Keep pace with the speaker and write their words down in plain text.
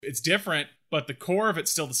It's different, but the core of it's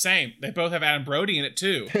still the same. They both have Adam Brody in it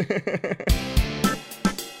too.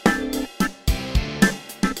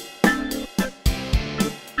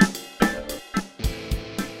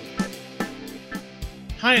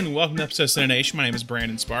 Hi, and welcome to episode of Cinenation. My name is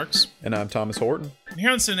Brandon Sparks. And I'm Thomas Horton. And here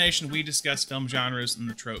on Cinenation, we discuss film genres and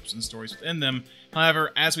the tropes and stories within them. However,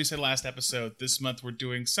 as we said last episode, this month we're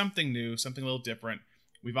doing something new, something a little different.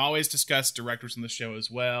 We've always discussed directors on the show as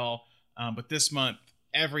well, but this month,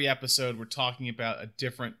 every episode, we're talking about a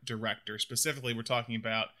different director. Specifically, we're talking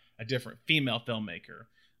about a different female filmmaker.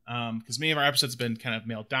 Because many of our episodes have been kind of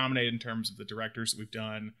male-dominated in terms of the directors that we've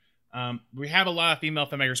done. We have a lot of female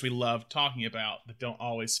filmmakers we love talking about that don't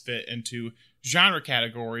always fit into genre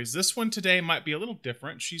categories. This one today might be a little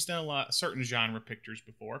different. She's done a lot of certain genre pictures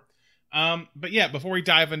before. But yeah, before we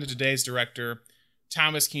dive into today's director,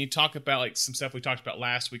 Thomas, can you talk about like some stuff we talked about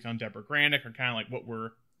last week on Deborah Granick, or kind of like what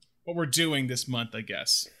we're doing this month, I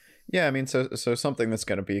guess? Yeah, I mean, so something that's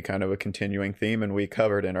going to be kind of a continuing theme, and we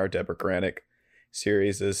covered in our Deborah Granick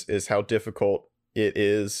series, is how difficult it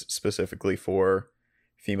is specifically for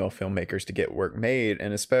female filmmakers to get work made.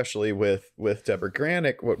 And especially with Deborah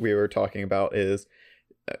Granick, what we were talking about is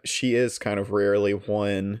she is kind of rarely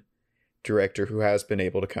one director who has been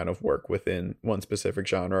able to kind of work within one specific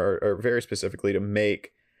genre, or very specifically to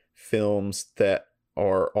make films that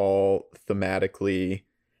are all thematically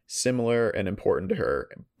similar and important to her.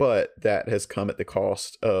 But that has come at the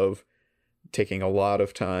cost of taking a lot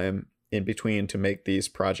of time in between to make these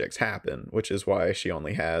projects happen, which is why she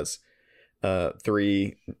only has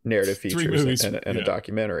 3 narrative features and a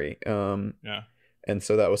documentary. And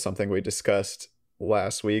so that was something we discussed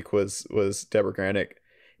last week, was Deborah Granick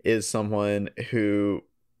is someone who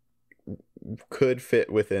could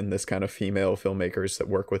fit within this kind of female filmmakers that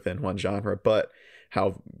work within one genre, but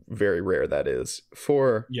how very rare that is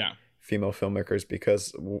for female filmmakers,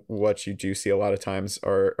 because what you do see a lot of times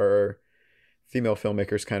are female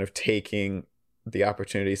filmmakers kind of taking the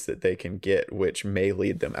opportunities that they can get, which may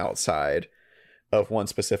lead them outside of one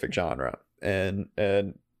specific genre. And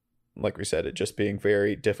like we said, it just being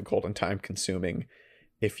very difficult and time consuming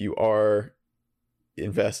if you are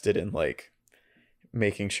invested in like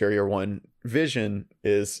making sure your one vision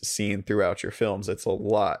is seen throughout your films. It's a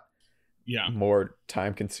lot more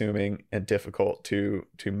time consuming and difficult to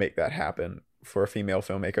make that happen for a female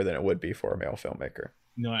filmmaker than it would be for a male filmmaker.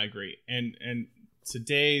 No, I agree. And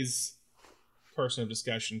today's person of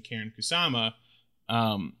discussion, Karyn Kusama,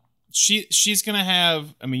 she's gonna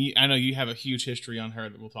have, I mean, I know you have a huge history on her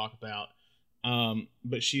that we'll talk about,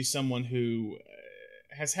 but she's someone who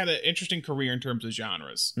has had an interesting career in terms of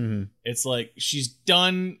genres. Mm-hmm. It's like she's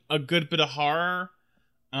done a good bit of horror,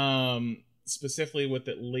 specifically with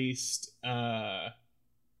at least I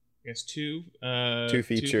guess two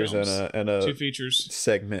features and a 2 features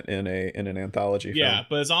segment in an anthology film. Yeah,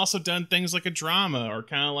 but it's also done things like a drama or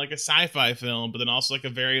kind of like a sci-fi film, but then also like a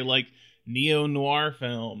very like neo-noir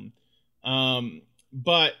film.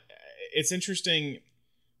 But it's interesting,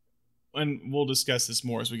 and we'll discuss this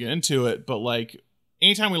more as we get into it, but like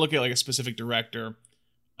anytime we look at like a specific director,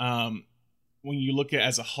 when you look at it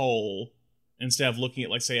as a whole, instead of looking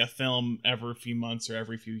at like say a film every few months or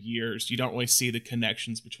every few years, you don't really see the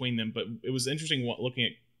connections between them. But it was interesting looking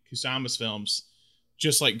at Kusama's films,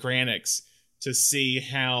 just like Granick's, to see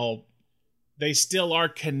how they still are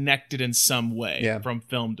connected in some way from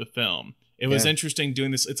film to film. It was interesting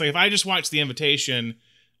doing this. It's like if I just watched The Invitation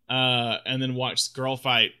and then watched Girl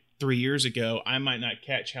Fight 3 years ago, I might not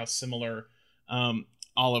catch how similar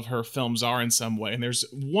all of her films are in some way. And there's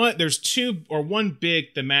one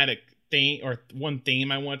big thematic theme, or one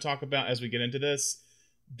theme I want to talk about as we get into this,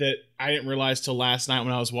 that I didn't realize till last night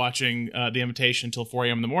when I was watching The Invitation till 4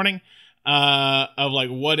 a.m. in the morning, of like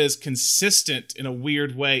what is consistent in a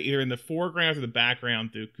weird way, either in the foreground or the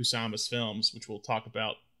background through Kusama's films, which we'll talk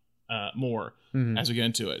about more as we get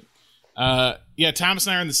into it. Thomas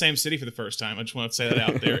and I are in the same city for the first time. I just want to say that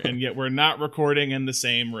out there. And yet we're not recording in the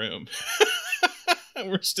same room.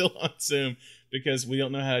 We're still on Zoom because we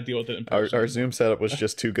don't know how to deal with it in person. Our Zoom setup was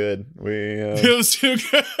just too good. It was too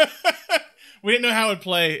good. We didn't know how it would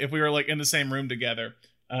play if we were like in the same room together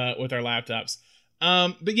with our laptops.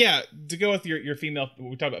 But yeah, to go with your female,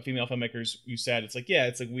 we talked about female filmmakers, you said, it's like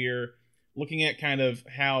we're looking at kind of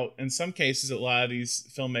how in some cases a lot of these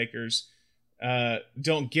filmmakers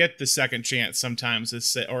don't get the second chance sometimes,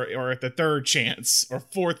 or the third chance or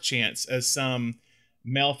fourth chance as some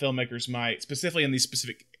male filmmakers might, specifically in these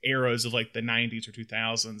specific eras of like the 90s or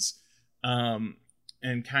 2000s,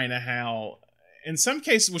 and kind of how in some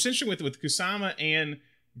cases, what's interesting with Kusama and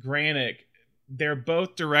Granick, they're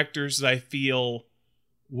both directors that I feel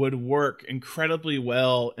would work incredibly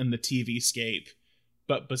well in the TV scape.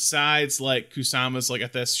 But besides like Kusama's like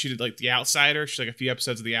at this, she did like The Outsider. She's like a few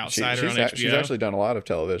episodes of The Outsider on HBO. She's actually done a lot of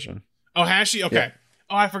television. Oh, has she? Okay. Yeah.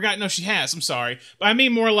 Oh, I forgot. No, she has. I'm sorry, but I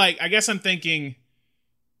mean more like, I guess I'm thinking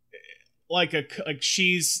like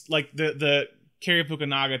she's like the Cary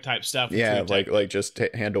Fukunaga type stuff. Yeah, like just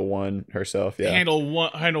handle one herself. Yeah, handle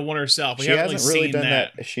one herself. She hasn't really done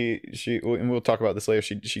that. She and we'll talk about this later.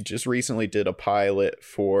 She just recently did a pilot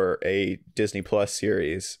for a Disney Plus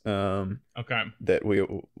series. Okay. That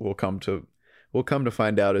we'll come to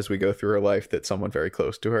find out as we go through her life that someone very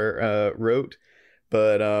close to her wrote.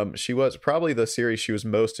 But she was probably the series she was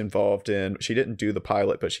most involved in. She didn't do the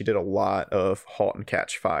pilot, but she did a lot of *Halt and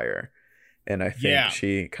Catch Fire*. And I think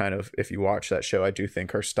she kind of, if you watch that show, I do think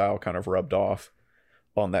her style kind of rubbed off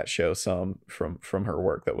on that show some from her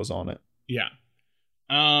work that was on it. Yeah.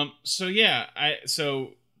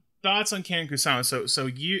 So thoughts on Karen Kusama. So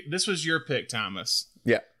this was your pick, Thomas.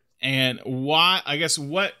 Yeah. And why? I guess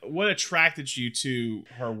what attracted you to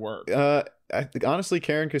her work? Honestly,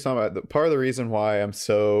 Karen Kusama. Part of the reason why I'm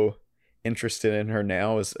so interested in her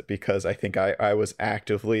now is because I think I was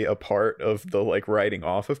actively a part of the like writing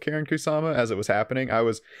off of Karen Kusama as it was happening. I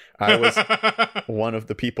was one of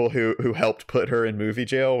the people who helped put her in movie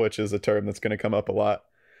jail, which is a term that's going to come up a lot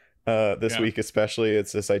this week, especially.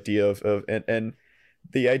 It's this idea of and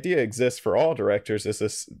the idea exists for all directors, is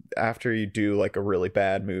this: after you do like a really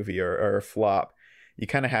bad movie or a flop, you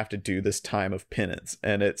kind of have to do this time of penance,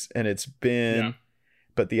 and it's been. Yeah.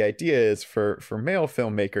 But the idea is for male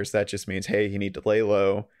filmmakers, that just means, hey, you need to lay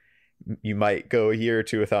low. You might go a year or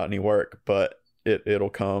two without any work, but it'll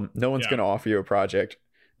come. No one's going to offer you a project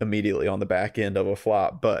immediately on the back end of a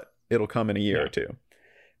flop, but it'll come in a year or two.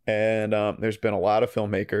 And there's been a lot of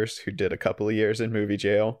filmmakers who did a couple of years in movie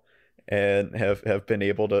jail and have been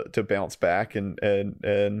able to bounce back and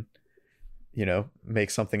you know, make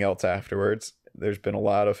something else afterwards. There's been a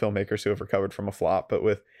lot of filmmakers who have recovered from a flop, but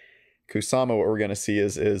with Kusama, what we're going to see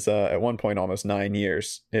is at one point almost 9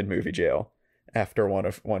 years in movie jail after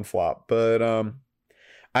one flop. But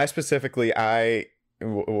I specifically,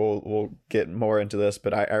 we'll get more into this,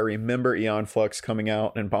 but I remember Aeon Flux coming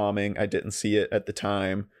out and bombing. I didn't see it at the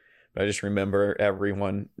time, but I just remember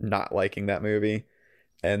everyone not liking that movie.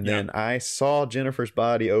 And then I saw Jennifer's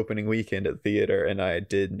Body opening weekend at theater, and I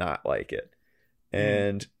did not like it.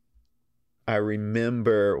 And I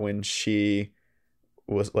remember when she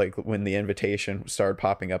was like, when the invitation started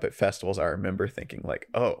popping up at festivals, I remember thinking like,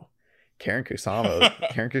 oh, Karen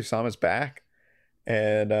Kusama's back.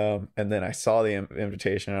 And then I saw the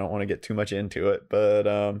invitation. I don't want to get too much into it,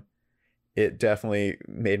 but it definitely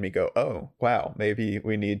made me go, oh wow, maybe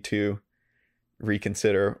we need to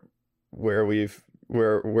reconsider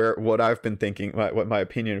what I've been thinking, what my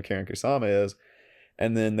opinion of Karen Kusama is.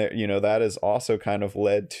 And then there, you know, that has also kind of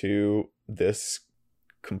led to this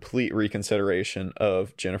complete reconsideration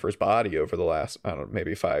of Jennifer's Body over the last, I don't know,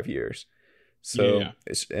 maybe 5 years. So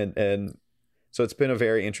it's so it's been a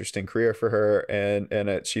very interesting career for her,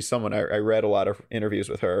 and she's someone I read a lot of interviews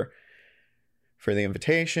with her for the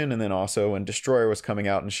invitation, and then also when Destroyer was coming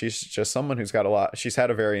out, and she's just someone who's got a lot. She's had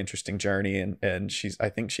a very interesting journey, and I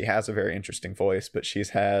think she has a very interesting voice, but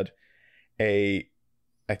she's had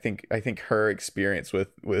I think her experience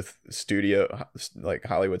with studio, like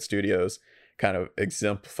Hollywood studios, kind of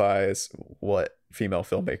exemplifies what female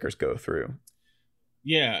filmmakers go through.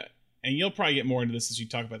 Yeah, and you'll probably get more into this as you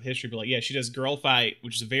talk about the history, but like, yeah, she does Girl Fight,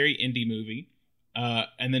 which is a very indie movie,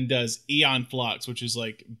 and then does Aeon Flux, which is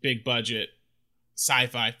like big budget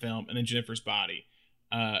sci-fi film, and then Jennifer's Body,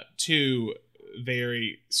 two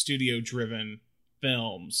very studio driven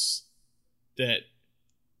films that,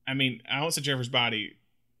 I mean, I won't say Jennifer's Body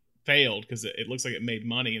failed because it looks like it made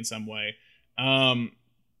money in some way,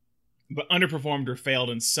 but underperformed or failed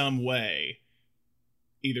in some way,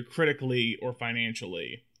 either critically or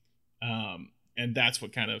financially, and that's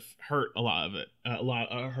what kind of hurt a lot of it,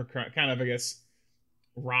 her kind of, I guess,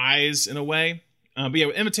 rise in a way. But yeah,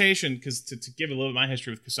 with Invitation, because to give a little bit of my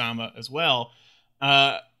history with Kusama as well,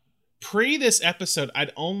 pre this episode,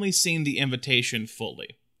 I'd only seen The Invitation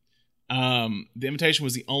fully. The Invitation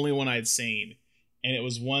was the only one I'd seen, and it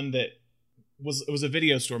was one that was a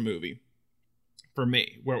video store movie for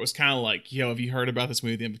me, where it was kind of like, yo, have you heard about this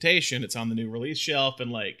movie, The Invitation? It's on the new release shelf,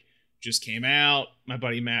 and like just came out. My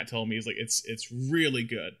buddy Matt told me, he's like, it's really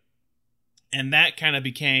good. And that kind of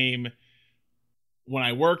became, when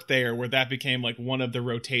I worked there, where that became like one of the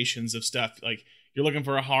rotations of stuff. Like, you're looking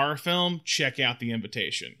for a horror film, check out The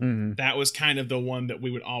Invitation. Mm-hmm. That was kind of the one that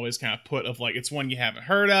we would always kind of put, of like, it's one you haven't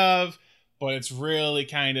heard of, but it's really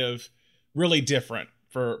kind of really different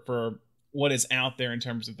for what is out there in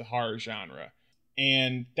terms of the horror genre.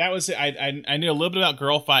 And that was it. I knew a little bit about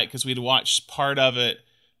Girl Fight because we'd watched part of it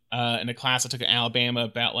in a class I took in Alabama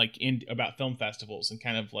about about film festivals and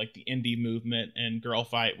kind of like the indie movement, and Girl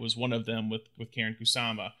Fight was one of them with Karen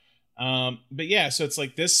Kusama. But yeah, so it's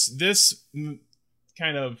like this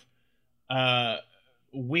kind of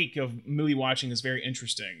week of movie watching is very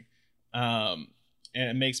interesting, and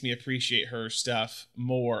it makes me appreciate her stuff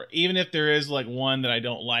more, even if there is like one that I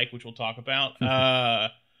don't like, which we'll talk about.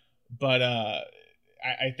 But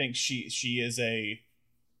I think she is a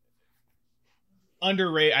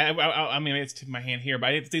underrated. I mean, it's tipping my hand here, but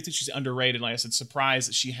I think she's underrated. Like I said, surprised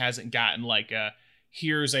that she hasn't gotten like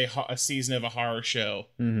here's a season of a horror show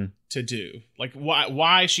to do. Like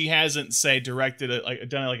why she hasn't say directed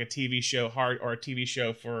done like a TV show or a TV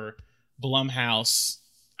show for Blumhouse,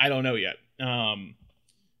 I don't know yet.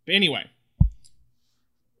 But anyway,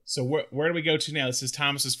 so where do we go to now? This is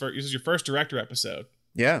Thomas's first. This is your first director episode.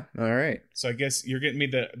 Yeah. All right. So I guess you're getting me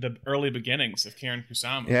the early beginnings of Karen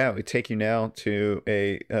Kusama. Yeah, we take you now to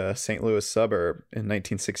a St. Louis suburb in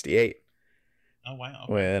 1968. Oh wow!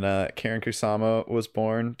 When Karen Kusama was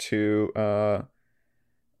born to a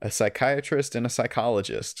psychiatrist and a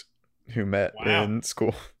psychologist who met in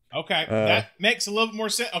school. Okay, that makes a little bit more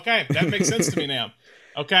sense. Okay, that makes sense to me now.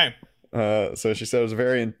 Okay. So she said it was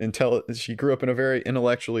very intelligent. She grew up in a very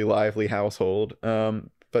intellectually lively household.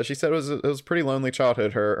 But she said it was a pretty lonely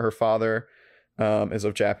childhood. Her father is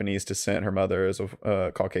of Japanese descent. Her mother is of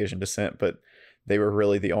Caucasian descent. But they were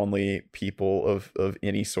really the only people of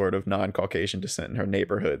any sort of non-Caucasian descent in her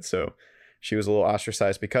neighborhood. So she was a little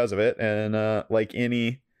ostracized because of it. And like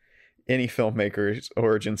any filmmaker's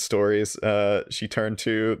origin stories, she turned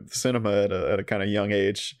to cinema at a kind of young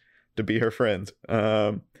age to be her friend.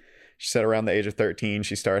 She said around the age of 13,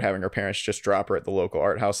 she started having her parents just drop her at the local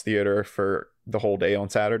art house theater for the whole day on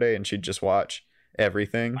Saturday, and she'd just watch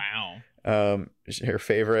everything. Wow. Her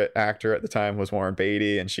favorite actor at the time was Warren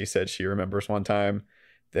Beatty, and she said she remembers one time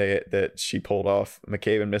that she pulled off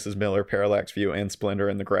McCabe and Mrs. Miller, Parallax View, and Splendor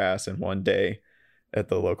in the Grass in one day at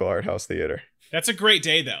the local art house theater. That's a great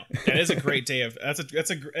day, though. That is a great day of. I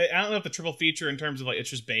don't know if the triple feature in terms of like it's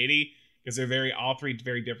just Beatty, because they're all three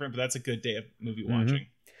very different, but that's a good day of movie watching.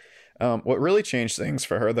 What really changed things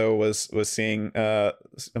for her, though, was seeing a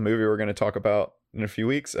movie we're going to talk about in a few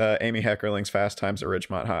weeks, Amy Heckerling's Fast Times at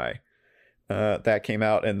Ridgemont High. That came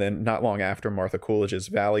out, and then not long after, Martha Coolidge's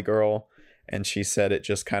Valley Girl, and she said it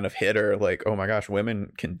just kind of hit her like, oh my gosh,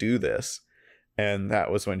 women can do this. And that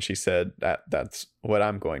was when she said that's what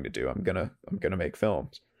I'm going to do. I'm gonna make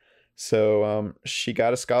films. So she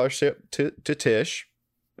got a scholarship to Tisch,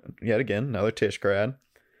 yet again, another Tisch grad.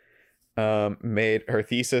 Made her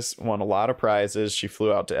thesis, won a lot of prizes. She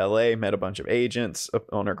flew out to LA, met a bunch of agents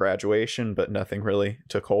on her graduation, but nothing really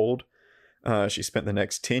took hold. She spent the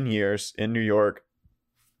next 10 years in New York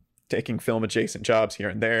taking film adjacent jobs here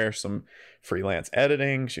and there, some freelance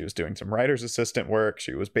editing. She was doing some writer's assistant work.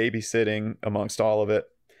 She was babysitting amongst all of it.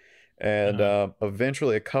 And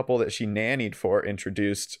eventually a couple that she nannied for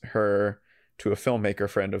introduced her to a filmmaker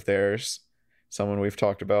friend of theirs, someone we've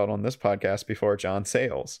talked about on this podcast before, John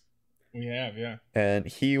Sayles. We have, yeah. And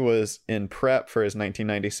he was in prep for his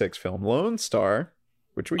 1996 film Lone Star,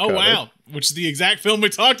 which we covered. Oh, wow. Which is the exact film we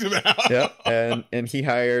talked about. Yep. And he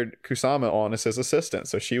hired Kusama on as his assistant.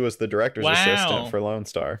 So she was the director's assistant for Lone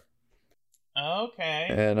Star. Okay.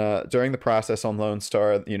 And during the process on Lone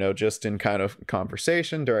Star, just in kind of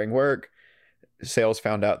conversation during work, Sayles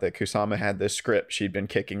found out that Kusama had this script she'd been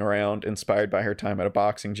kicking around, inspired by her time at a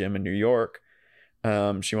boxing gym in New York.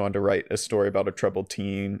 She wanted to write a story about a troubled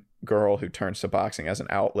teen girl who turns to boxing as an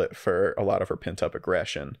outlet for a lot of her pent-up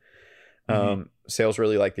aggression. Sayles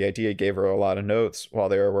really liked the idea, gave her a lot of notes while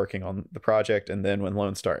they were working on the project, and then when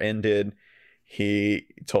Lone Star ended, he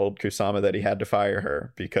told Kusama that he had to fire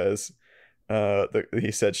her because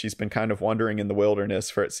he said she's been kind of wandering in the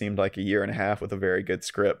wilderness for it seemed like a year and a half with a very good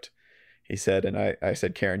script. He said, and I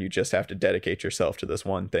said, Karen, you just have to dedicate yourself to this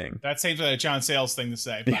one thing. That seems like a John Sayles thing to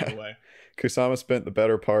say, by the way. Kusama spent the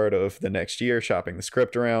better part of the next year shopping the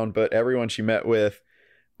script around, but everyone she met with,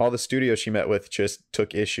 all the studios she met with, just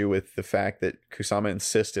took issue with the fact that Kusama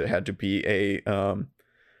insisted it had to be a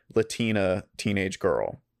Latina teenage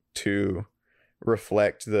girl to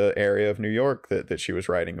reflect the area of New York that she was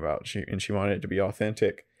writing about. She wanted it to be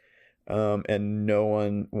authentic. And no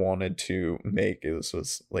one wanted to make, this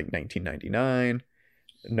was like 1999,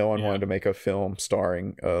 no one wanted to make a film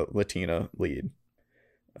starring a Latina lead.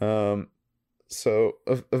 So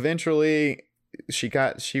eventually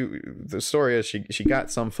the story is she got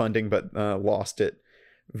some funding, but lost it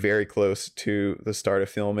very close to the start of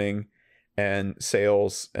filming. and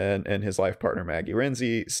Sales and his life partner Maggie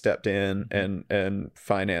Renzi stepped in and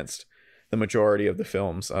financed the majority of the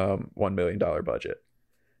film's $1 million budget.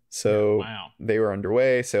 So Wow. they were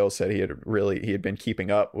underway. Sales said he had been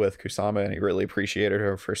keeping up with Kusama, and he really appreciated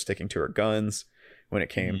her for sticking to her guns when it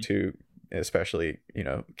came to, especially,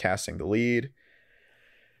 casting the lead.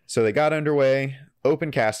 So they got underway,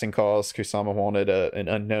 open casting calls. Kusama wanted an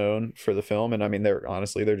unknown for the film, and I mean,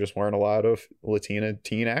 there just weren't a lot of Latina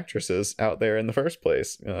teen actresses out there in the first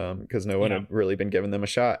place, because no one had really been giving them a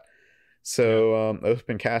shot. So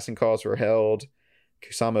open casting calls were held.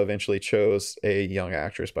 Kusama eventually chose a young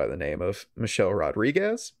actress by the name of Michelle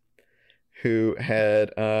Rodriguez, who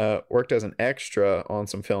had worked as an extra on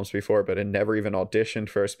some films before, but had never even auditioned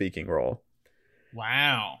for a speaking role.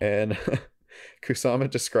 Wow. And Kusama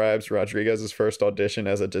describes Rodriguez's first audition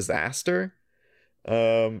as a disaster,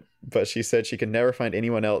 but she said she could never find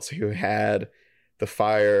anyone else who had the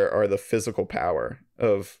fire or the physical power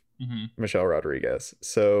of Michelle Rodriguez.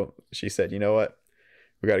 So she said, you know what?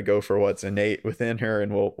 We got to go for what's innate within her,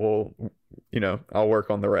 and we'll I'll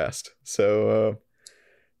work on the rest. So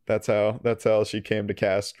that's how she came to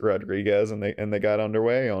cast Rodriguez, and they got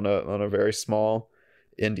underway on a very small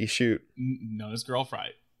indie shoot known as Girl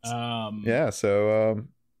Fight. So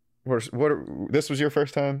this was your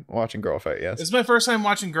first time watching Girl Fight? Yes, this is my first time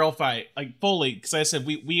watching Girl Fight, like, fully, because I said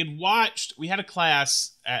we had a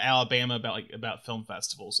class at Alabama about film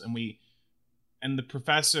festivals, and the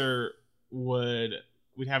professor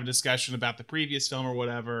we'd have a discussion about the previous film or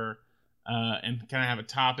whatever, and kind of have a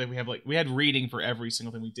topic. We had reading for every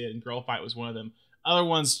single thing we did, and Girl Fight was one of them. Other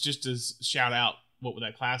ones, just to shout out what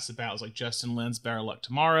that class is about, was like Justin Lin's Better Luck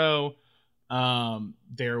Tomorrow.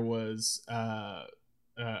 There was I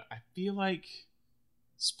feel like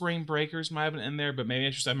Spring Breakers might have been in there, but maybe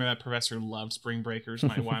I remember that professor loved Spring Breakers,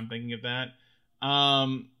 might why I'm thinking of that.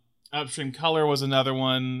 Upstream Color was another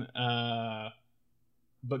one.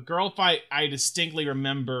 But Girl Fight, I distinctly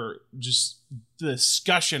remember just the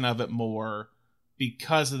discussion of it more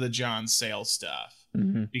because of the John Sayles stuff.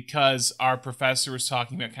 Because our professor was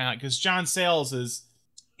talking about because John Sayles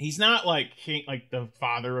he's not like the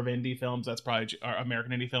father of indie films. That's probably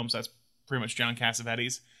American indie films. That's pretty much John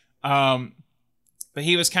Cassavetes. But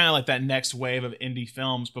he was kind of like that next wave of indie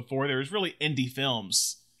films before there was really indie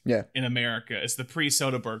films in America. It's the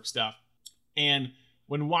pre-Soderbergh stuff. And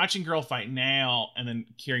when watching Girl Fight now, and then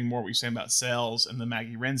hearing more what you're saying about Sayles and the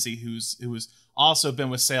Maggie Renzi, who's also been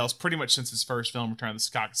with Sayles pretty much since his first film, Return of the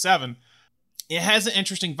Secaucus 7, it has an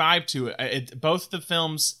interesting vibe to it. Both the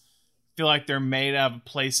films feel like they're made out of a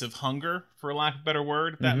place of hunger, for lack of a better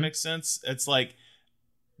word, if that makes sense. It's like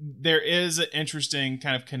there is an interesting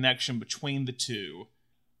kind of connection between the two.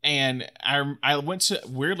 And I went to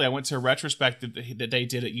a retrospective that they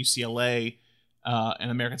did at UCLA, and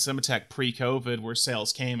American Cinematheque pre-COVID, where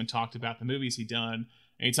Sayles came and talked about the movies he'd done.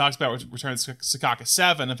 And he talks about Return of the Secaucus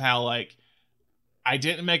 7, of how, like, I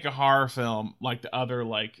didn't make a horror film like the other,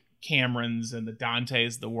 like, Camerons and the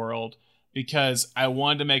Dantes of the world, because I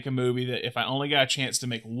wanted to make a movie that if I only got a chance to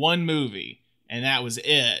make one movie and that was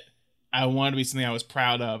it, I wanted to be something I was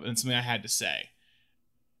proud of and something I had to say.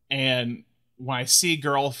 And when I see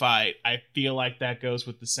Girl Fight, I feel like that goes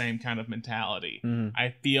with the same kind of mentality.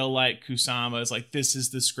 I feel like Kusama is like, this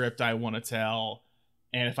is the script I want to tell,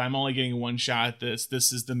 and if I'm only getting one shot at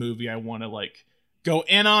this is the movie I want to, like, go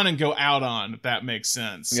in on and go out on, if that makes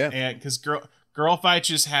sense. Yeah. And because Girl Fight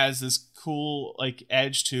just has this cool, like,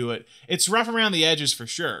 edge to it. It's rough around the edges for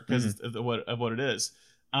sure because of what it is.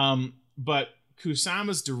 But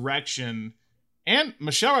Kusama's direction and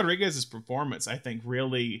Michelle Rodriguez's performance, I think,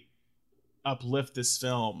 really uplift this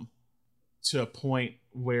film to a point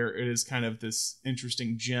where it is kind of this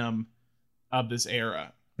interesting gem of this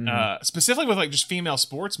era. Specifically with, like, just female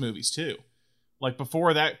sports movies too. Like,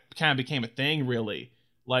 before that kind of became a thing, really.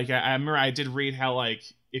 Like, I remember I did read how, like,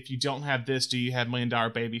 if you don't have this, do you have $1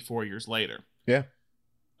 Million Baby 4 years later? Yeah.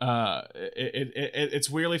 It's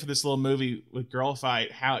weirdly for this little movie with Girl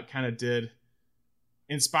Fight, how it kind of did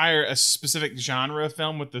inspire a specific genre of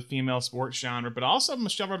film with the female sports genre, but also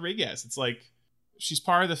Michelle Rodriguez. It's like she's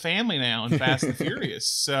part of the family now in Fast and Furious.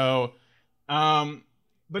 So,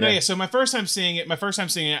 so my first time seeing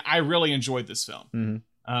it, I really enjoyed this film.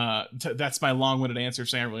 That's my long-winded answer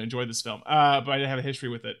saying I really enjoyed this film. But I didn't have a history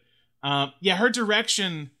with it. Her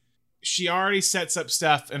direction, she already sets up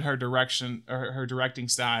stuff in her direction or her directing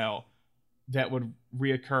style that would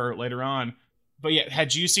reoccur later on. But yeah,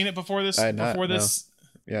 had you seen it before this? No.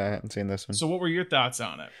 Yeah, I haven't seen this one. So what were your thoughts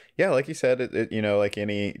on it? Yeah, like you said, it like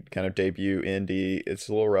any kind of debut indie, it's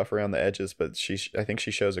a little rough around the edges, but I think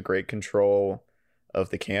she shows a great control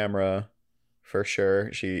of the camera for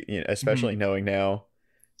sure. She, especially knowing now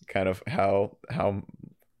kind of how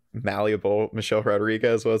malleable Michelle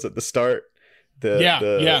Rodriguez was at the start.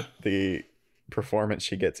 The performance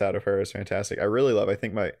she gets out of her is fantastic. I really love, I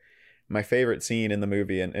think my favorite scene in the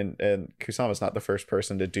movie, and Kusama's not the first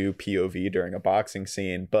person to do POV during a boxing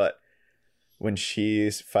scene, but when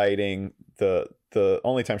she's fighting, the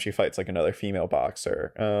only time she fights like another female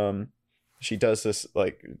boxer, she does this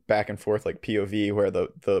like back and forth like POV where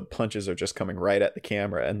the punches are just coming right at the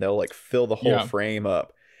camera, and they'll like fill the whole frame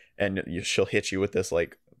up, and she'll hit you with this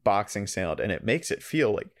like boxing sound, and it makes it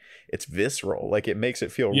feel like it's visceral, like it makes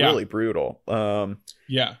it feel really brutal. And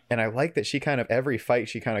I like that she kind of, every fight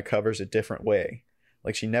she kind of covers a different way.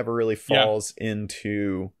 Like she never really falls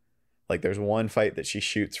into, like there's one fight that she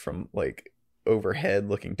shoots from like overhead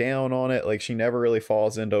looking down on it. Like she never really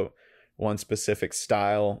falls into one specific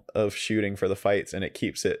style of shooting for the fights, and it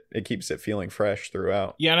keeps it feeling fresh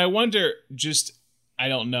throughout. Yeah, and I wonder, I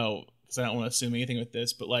don't know, because I don't want to assume anything with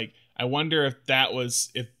this, but like I wonder if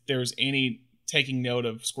there was any taking note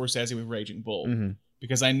of Scorsese with Raging Bull,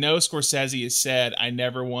 because I know Scorsese has said, I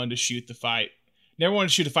never wanted to shoot a fight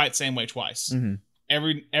the same way twice.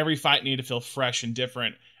 Every fight needed to feel fresh and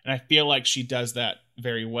different, and I feel like she does that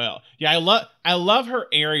very well. Yeah, I love her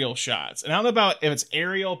aerial shots, and I don't know about if it's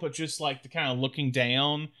aerial, but just like the kind of looking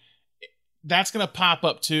down. That's gonna pop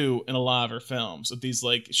up too in a lot of her films. With these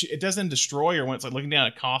like, it doesn't destroy her when it's like looking down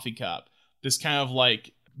a coffee cup. This kind of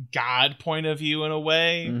like God point of view in a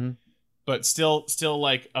way, but still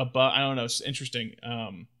like above. I don't know. It's interesting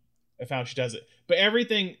of how she does it. But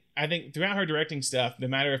everything, I think, throughout her directing stuff, no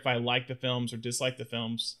matter if I like the films or dislike the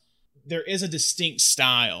films, there is a distinct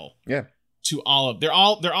style. Yeah. To all of, they're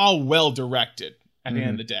all well directed at the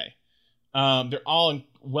end of the day. They're all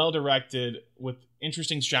well directed with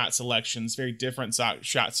interesting shot selections, very different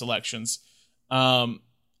shot selections. But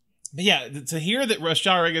yeah, to hear that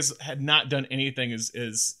Michelle Rodriguez had not done anything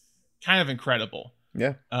is kind of incredible.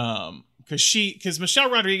 Yeah. Because Michelle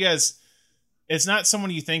Rodriguez is not someone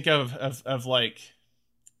you think of like.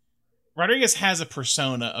 Rodriguez has a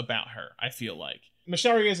persona about her, I feel like.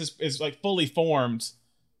 Michelle Rodriguez is like fully formed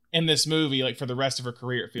in this movie, like for the rest of her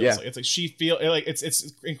career. It feels like it's like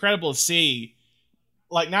it's incredible to see.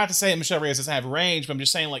 Like, not to say that Michelle Rodriguez doesn't have range, but I'm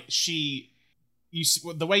just saying like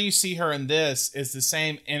the way you see her in this is the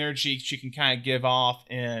same energy she can kind of give off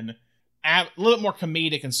in a little bit more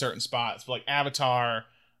comedic in certain spots, like Avatar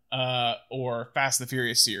or Fast and the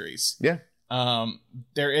Furious series. Yeah.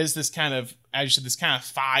 There is this kind of, as you said, this kind of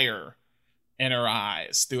fire in her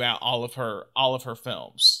eyes throughout all of her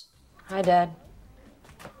films. Hi, Dad.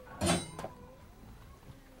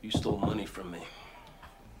 You stole money from me.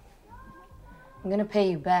 I'm gonna pay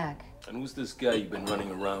you back. And who's this guy you've been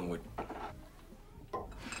running around with?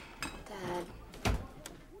 Dad.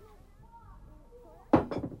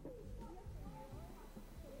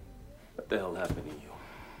 What the hell happened to you?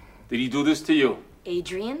 Did he do this to you?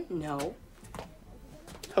 Adrian? No.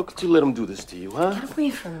 How could you let him do this to you, huh? Get away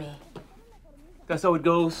from me. That's how it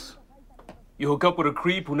goes? You hook up with a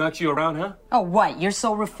creep who knocks you around, huh? Oh, what? You're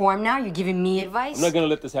so reformed now? You're giving me advice? I'm not gonna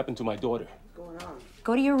let this happen to my daughter. What's going on?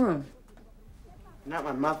 Go to your room. Not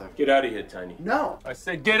my mother. Get out of here, Tiny. No. I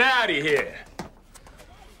said get out of here.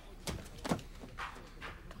 Don't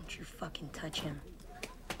you fucking touch him.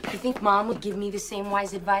 You think Mom would give me the same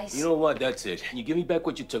wise advice? You know what? That's it. You give me back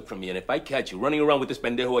what you took from me, and if I catch you running around with this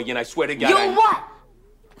pendejo again, I swear to God, You'll what?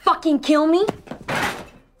 Fucking kill me?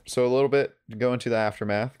 So a little bit go into the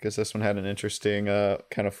aftermath, because this one had an interesting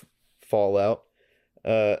kind of fallout.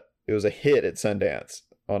 It was a hit at Sundance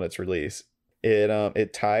on its release.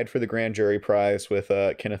 It tied for the grand jury prize with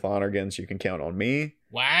Kenneth Lonergan's "You Can Count on Me."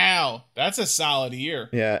 Wow, that's a solid year.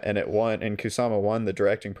 Yeah, and it won, and Kusama won the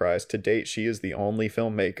directing prize. To date, she is the only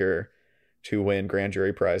filmmaker to win grand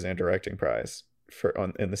jury prize and directing prize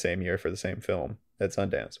in the same year for the same film at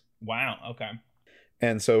Sundance. Wow. Okay.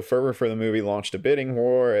 And so Fervor for the movie launched a bidding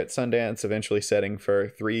war at Sundance, eventually setting for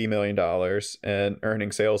 $3 million and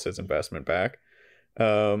earning sales his investment back.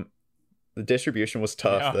 The distribution was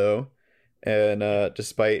tough, though. And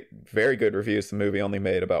despite very good reviews, the movie only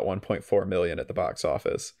made about $1.4 million at the box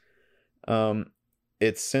office.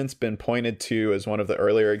 It's since been pointed to as one of the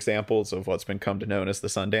earlier examples of what's been come to known as the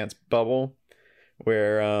Sundance bubble,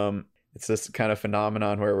 where it's this kind of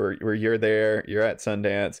phenomenon where you're there, you're at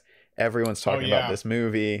Sundance, everyone's talking about this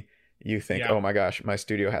movie. You think, oh my gosh, my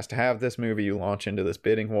studio has to have this movie. You launch into this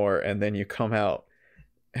bidding war, and then you come out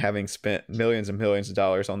having spent millions and millions of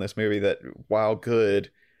dollars on this movie that, while good,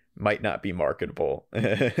 might not be marketable.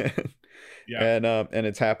 And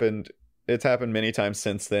it's happened many times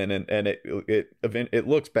since then, and it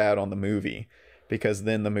looks bad on the movie because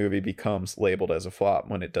then the movie becomes labeled as a flop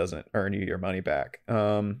when it doesn't earn you your money back.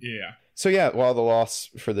 Yeah. So yeah, while the loss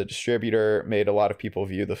for the distributor made a lot of people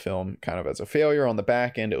view the film kind of as a failure, on the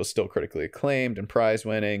back end, it was still critically acclaimed and prize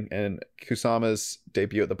winning. And Kusama's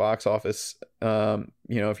debut at the box office,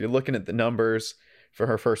 if you're looking at the numbers for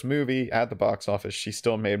her first movie at the box office, she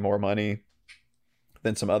still made more money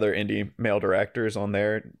than some other indie male directors on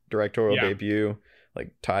their directorial debut,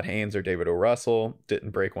 like Todd Haynes or David O. Russell.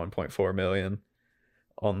 Didn't break 1.4 million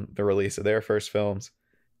on the release of their first films.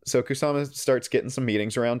 So Kusama starts getting some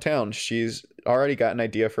meetings around town. She's already got an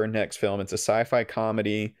idea for her next film. It's a sci-fi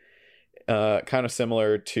comedy, kind of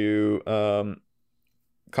similar to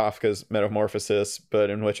Kafka's Metamorphosis,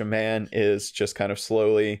 but in which a man is just kind of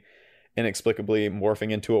slowly, inexplicably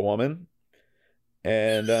morphing into a woman.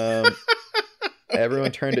 And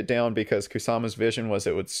everyone turned it down because Kusama's vision was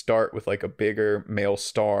it would start with like a bigger male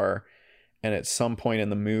star, and at some point in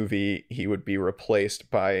the movie, he would be replaced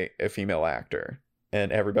by a female actor.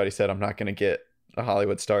 And everybody said, I'm not going to get a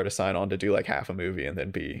Hollywood star to sign on to do like half a movie and then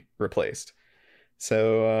be replaced.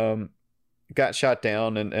 So got shot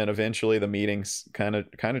down, and eventually the meetings kind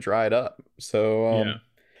of dried up. So it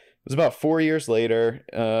was about 4 years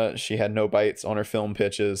later. She had no bites on her film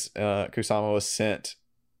pitches. Kusama was sent,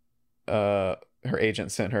 her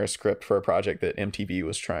agent sent her a script for a project that MTV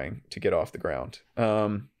was trying to get off the ground.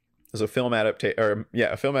 It was a film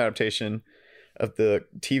adaptation of the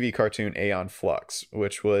TV cartoon Aeon Flux,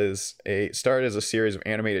 which was started as a series of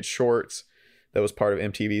animated shorts that was part of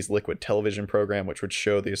MTV's Liquid Television program, which would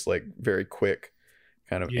show these like very quick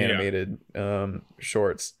kind of animated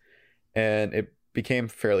shorts. And it became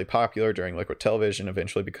fairly popular during Liquid Television,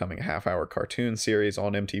 eventually becoming a half-hour cartoon series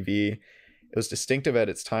on MTV. It was distinctive at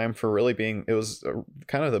its time for really being, it was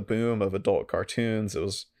kind of the boom of adult cartoons. It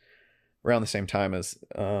was around the same time as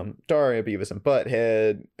Daria, Beavis and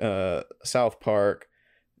Butthead, South Park,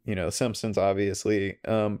 The Simpsons, obviously.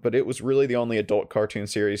 But it was really the only adult cartoon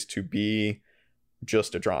series to be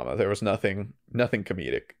just a drama. There was nothing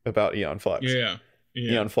comedic about Aeon Flux.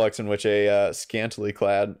 Aeon Flux, in which a scantily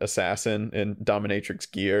clad assassin in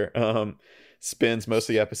dominatrix gear spends most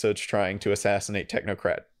of the episodes trying to assassinate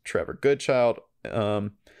technocrat Trevor Goodchild,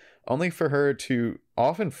 only for her to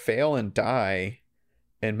often fail and die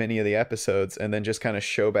in many of the episodes, and then just kind of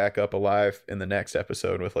show back up alive in the next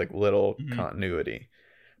episode with like little continuity.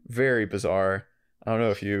 Very bizarre. I don't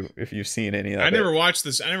know if you've seen any of that. I never watched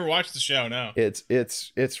this. I never watched the show. No.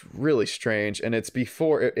 It's really strange, and it's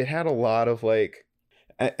before it had a lot of like,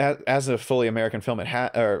 as a fully American film, it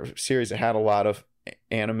had a lot of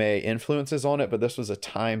anime influences on it, but this was a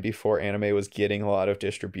time before anime was getting a lot of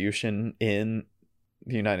distribution in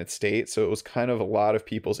the United States, so it was kind of a lot of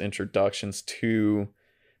people's introductions to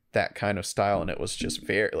that kind of style, and it was just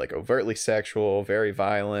very like overtly sexual, very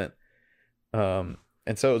violent, and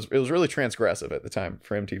so it was really transgressive at the time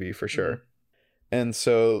for MTV for sure. And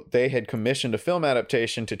so they had commissioned a film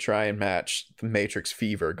adaptation to try and match the Matrix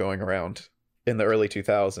fever going around in the early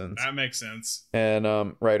 2000s. That makes sense.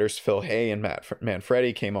 And writers Phil Hay and Matt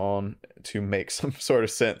Manfredi came on to make some sort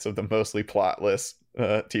of sense of the mostly plotless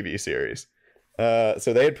TV series.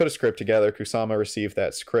 So they had put a script together. Kusama received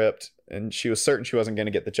that script, and she was certain she wasn't going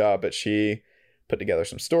to get the job, but she put together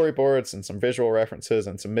some storyboards and some visual references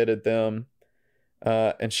and submitted them.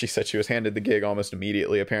 And she said she was handed the gig almost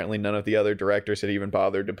immediately. Apparently none of the other directors had even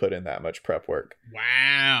bothered to put in that much prep work.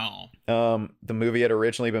 Wow. The movie had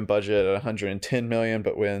originally been budgeted at $110 million,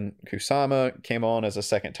 but when Kusama came on as a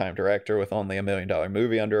second-time director with only $1 million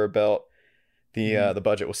movie under her belt, the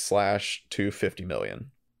budget was slashed to $50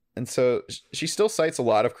 million. And so she still cites a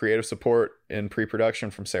lot of creative support in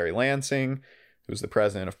pre-production from Sari Lansing, who was the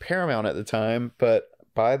president of Paramount at the time. But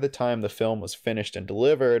by the time the film was finished and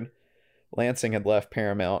delivered, Lansing had left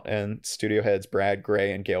Paramount, and studio heads Brad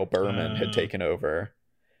Gray and Gail Berman had taken over.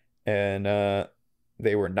 And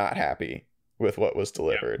they were not happy with what was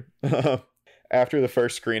delivered. Yeah. After the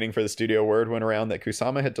first screening for the studio, word went around that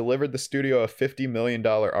Kusama had delivered the studio a $50 million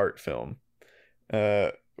art film.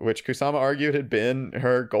 Which Kusama argued had been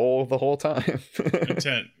her goal the whole time.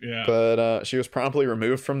 Intent, yeah. But she was promptly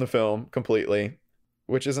removed from the film completely,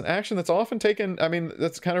 which is an action that's often taken. I mean,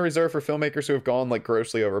 that's kind of reserved for filmmakers who have gone like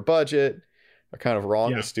grossly over budget or kind of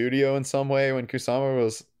wronged the studio in some way. When Kusama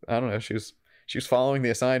was, I don't know, she was following the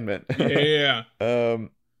assignment. Yeah.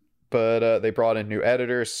 But they brought in new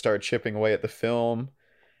editors, started chipping away at the film,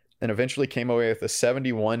 and eventually came away with a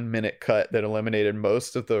 71-minute cut that eliminated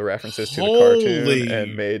most of the references to the cartoon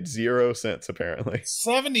and made 0 sense, apparently.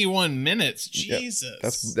 71 minutes? Jesus.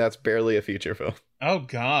 Yep. That's barely a feature film. Oh,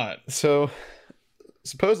 God. So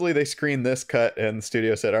supposedly they screened this cut and the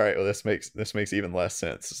studio said, all right, well, this makes even less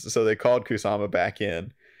sense. So they called Kusama back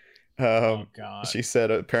in. Oh God. She said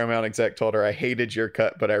a Paramount exec told her, I hated your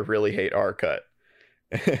cut, but I really hate our cut.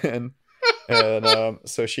 and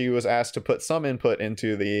so she was asked to put some input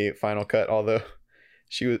into the final cut, although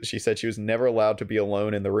she said she was never allowed to be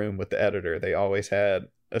alone in the room with the editor. They always had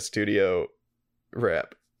a studio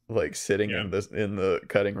rep like sitting in the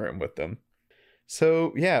cutting room with them.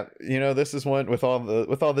 So yeah, this is one with all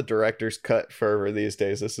the director's cut fervor these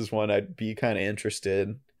days. This is one I'd be kind of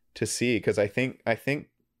interested to see, because I think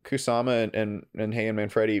Kusama and Hey and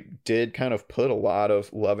Manfredi did kind of put a lot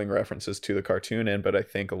of loving references to the cartoon in, but I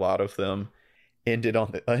think a lot of them ended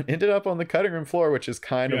up on the cutting room floor, which is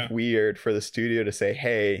kind of weird for the studio to say,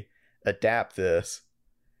 hey, adapt this.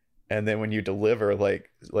 And then when you deliver like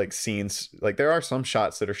scenes, like there are some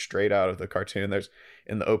shots that are straight out of the cartoon. There's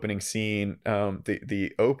in the opening scene,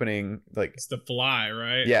 the opening, like it's the fly,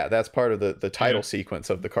 right? Yeah, that's part of the title sequence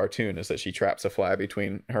of the cartoon, is that she traps a fly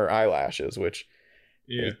between her eyelashes, which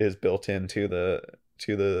is built into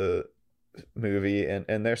the movie.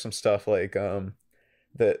 And there's some stuff like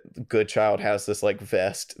that Good Child has this like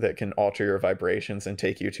vest that can alter your vibrations and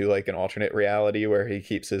take you to like an alternate reality where he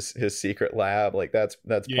keeps his secret lab. Like that's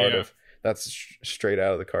part of that's straight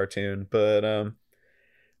out of the cartoon. But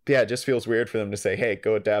yeah, it just feels weird for them to say, hey,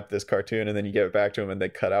 go adapt this cartoon, and then you give it back to them and they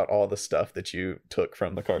cut out all the stuff that you took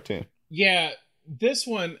from the cartoon. Yeah, this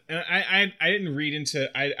one, I didn't read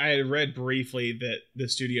into. I had read briefly that the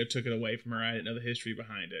studio took it away from her. I didn't know the history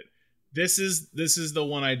behind it. This is the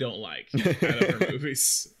one I don't like out of her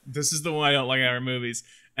movies. This is the one I don't like out of her movies,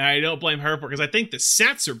 and I don't blame her for it, because I think the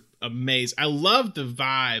sets are amazing. I love the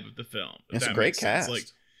vibe of the film. It's a great cast. Like,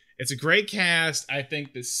 it's a great cast. I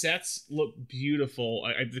think the sets look beautiful.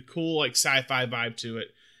 The cool like sci-fi vibe to it.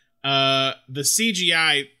 The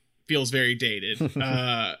CGI feels very dated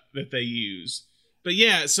that they use. But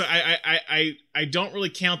yeah, so I don't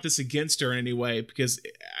really count this against her in any way, because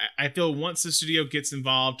I feel once the studio gets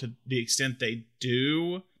involved to the extent they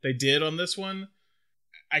did on this one,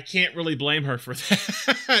 I can't really blame her for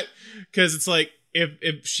that. Because it's like,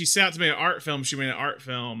 if she set out to make an art film, she made an art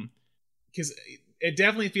film. Because it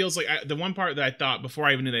definitely feels like, the one part that I thought before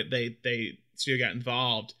I even knew that they studio got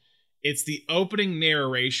involved, it's the opening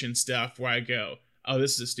narration stuff where I go, oh,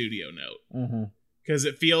 this is a studio note. Mm-hmm. Because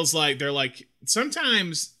it feels like they're like,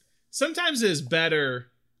 sometimes it is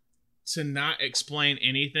better to not explain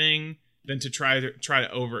anything than to try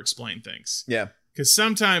to over explain things. Yeah. Because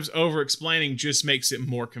sometimes over explaining just makes it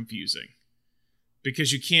more confusing.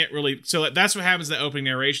 Because you can't really, so that's what happens in the opening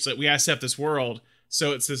narration. It's like, we gotta set up this world.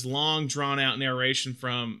 So it's this long drawn out narration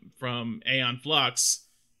from Aeon Flux.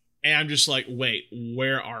 And I'm just like, wait,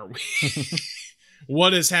 where are we?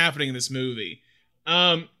 What is happening in this movie?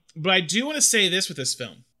 But I do want to say this with this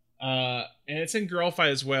film, and it's in Girl Fight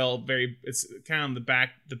as well. It's kind of on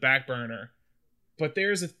the back burner, but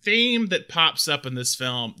there's a theme that pops up in this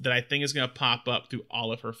film that I think is going to pop up through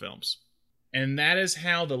all of her films, and that is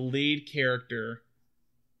how the lead character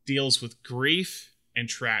deals with grief and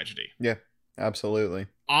tragedy. Yeah, absolutely.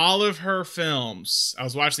 All of her films. I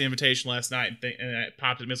was watching The Invitation last night, and it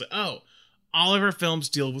popped at me. I was like, oh, all of her films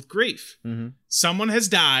deal with grief. Mm-hmm. Someone has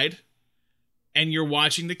died, and you're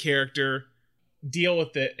watching the character deal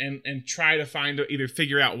with it and try to either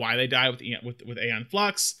figure out why they died with Aeon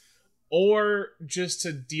Flux, or just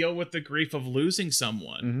to deal with the grief of losing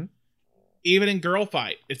someone. Mm-hmm. Even in Girl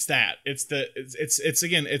Fight, it's that. It's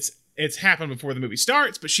happened before the movie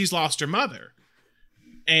starts, but she's lost her mother.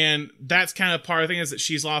 And that's kind of part of the thing, is that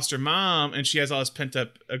she's lost her mom and she has all this pent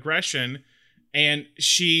up aggression, and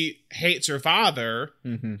she hates her father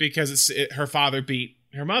because her father beat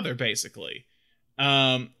her mother, basically.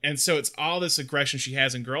 And so it's all this aggression she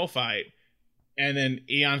has in Girl Fight, and then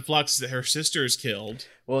Aeon Flux, that her sister is killed.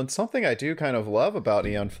 Well, and something I do kind of love about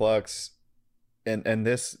Aeon Flux, and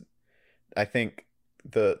this, I think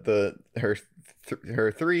her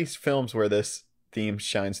three films where this theme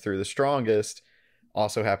shines through the strongest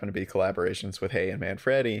also happen to be collaborations with Hey and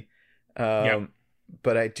Manfredi.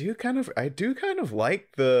 But I do kind of like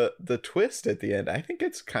the twist at the end. I think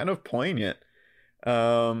it's kind of poignant.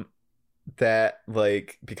 That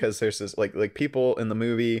like, because there's this like people in the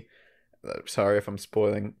movie, sorry if I'm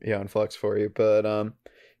spoiling Aeon Flux for you, but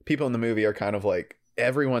people in the movie are kind of like,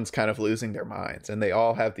 everyone's kind of losing their minds, and they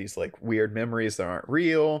all have these like weird memories that aren't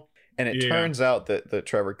real. And it turns out that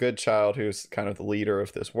Trevor Goodchild, who's kind of the leader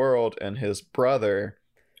of this world, and his brother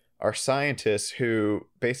are scientists who,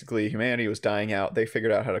 basically, humanity was dying out. They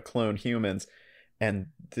figured out how to clone humans, and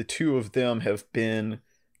the two of them have been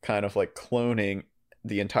kind of like cloning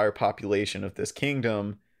the entire population of this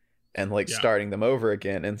kingdom and like Yeah. starting them over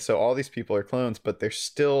again. And so all these people are clones, but they're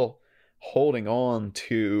still holding on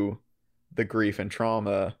to the grief and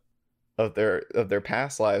trauma of their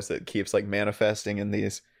past lives that keeps like manifesting in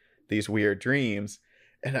these weird dreams.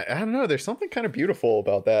 And I don't know, there's something kind of beautiful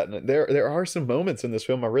about that. And there are some moments in this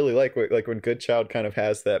film I really like when Goodchild kind of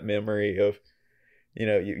has that memory of, you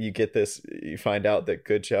know, you get this, you find out that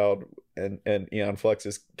Goodchild and Aeon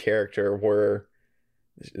Flux's character were,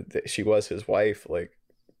 she was his wife like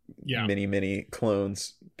Yeah. many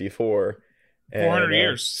clones before. 400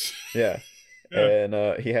 years. Yeah. Yeah.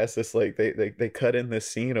 And he has this like they cut in this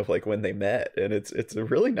scene of like when they met, and it's a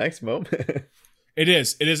really nice moment. It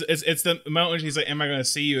is. It's the moment when she's like, "Am I going to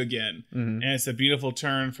see you again?" Mhm. And it's a beautiful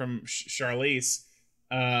turn from Charlize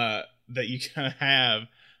that you kind of have.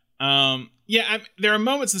 There are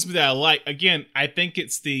moments in this movie that I like. Again, I think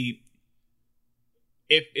it's the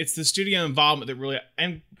studio involvement that really.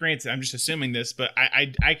 And granted, I'm just assuming this, but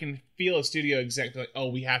I can feel a studio exec like, "Oh,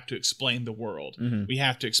 we have to explain the world. Mhm. We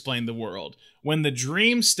have to explain the world." When the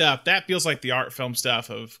dream stuff, that feels like the art film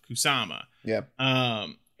stuff of Kusama. Yeah.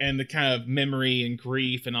 And the kind of memory and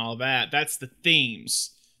grief and all that. That's the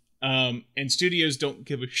themes. And studios don't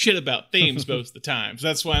give a shit about themes most of the time. So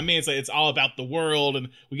that's what I mean. It's like it's all about the world, and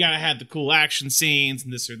we gotta have the cool action scenes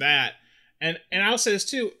and this or that. And I'll say this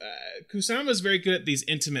too. Kusama is very good at these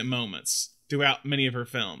intimate moments throughout many of her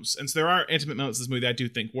films. And so there are intimate moments in this movie that I do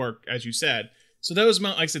think work, as you said. So those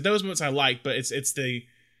moments, like I said, those moments I like, but it's the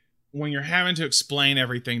when you're having to explain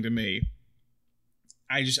everything to me,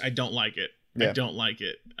 I don't like it. Yeah. I don't like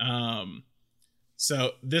it.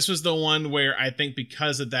 So this was the one where I think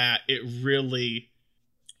because of that, it really,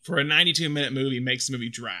 for a 92-minute movie, makes the movie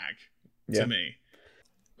drag Yeah. to me.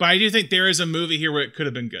 But I do think there is a movie here where it could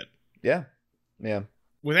have been good. Yeah.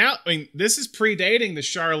 This is predating the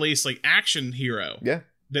Charlize like action hero Yeah.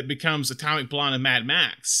 that becomes Atomic Blonde and Mad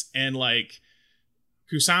Max, and like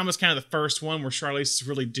Kusama's kind of the first one where Charlize is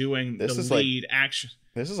really doing This the is like- lead action.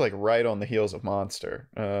 This is like right on the heels of Monster.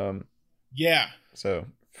 Yeah. So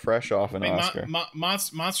fresh off an Oscar.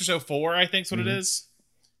 Monsters 04, I think is what it is.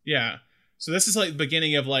 Yeah. So this is like the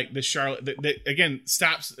beginning of like the Charlotte that again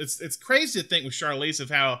stops. It's crazy to think with Charlize of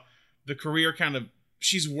how the career kind of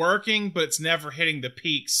she's working, but it's never hitting the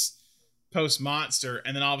peaks post Monster,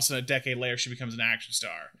 and then all of a sudden a decade later she becomes an action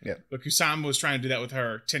star. Yeah. But Kusama was trying to do that with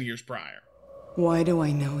her 10 years prior. Why do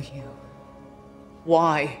I know you?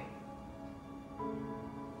 Why?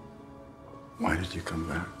 Why did you come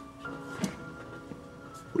back?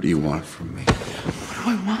 What do you want from me? What do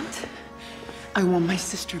I want? I want my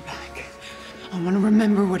sister back. I want to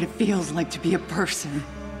remember what it feels like to be a person.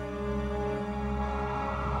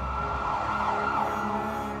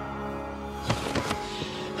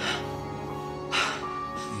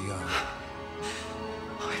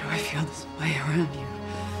 Why do I feel this way around you?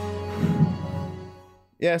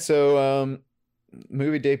 Yeah, so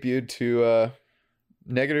movie debuted to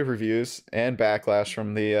negative reviews and backlash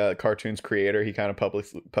from the cartoon's creator. He kind of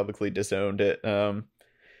publicly disowned it.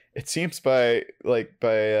 It seems by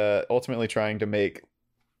ultimately trying to make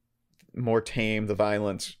more tame the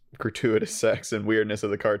violence, gratuitous sex, and weirdness of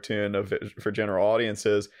the cartoon for general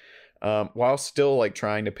audiences, while still like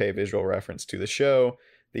trying to pay visual reference to the show.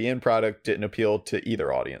 The end product didn't appeal to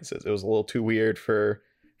either audiences. It was a little too weird for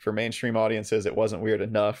mainstream audiences. It wasn't weird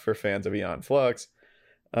enough for fans of Aeon Flux.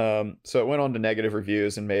 So it went on to negative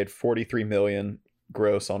reviews and made $43 million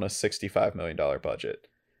gross on a $65 million budget.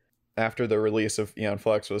 After the release of Aeon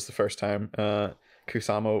Flux was the first time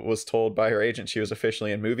Kusama was told by her agent she was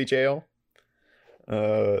officially in movie jail.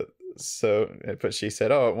 But she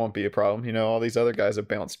said, "Oh, it won't be a problem. You know, all these other guys have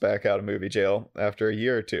bounced back out of movie jail after a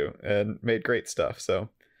year or two and made great stuff. So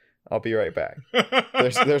I'll be right back."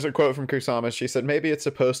 There's a quote from Kusama. She said, "Maybe it's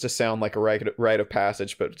supposed to sound like a rite of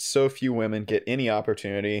passage, but so few women get any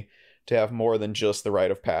opportunity to have more than just the rite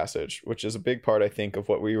of passage, which is a big part, I think, of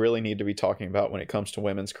what we really need to be talking about when it comes to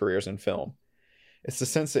women's careers in film. It's the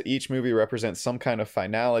sense that each movie represents some kind of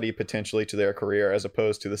finality potentially to their career, as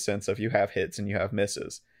opposed to the sense of you have hits and you have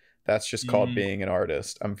misses. That's just called being an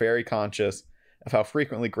artist. I'm very conscious of how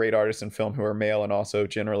frequently great artists in film who are male and also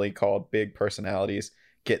generally called big personalities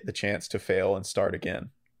get the chance to fail and start again."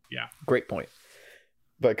 Yeah. Great point.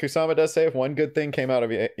 But Kusama does say if one good thing came out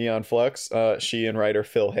of Aeon Flux, she and writer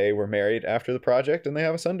Phil Hay were married after the project, and they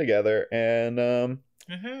have a son together, and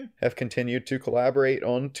have continued to collaborate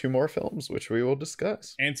on 2 more films, which we will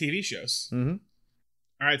discuss. And TV shows. Mm-hmm.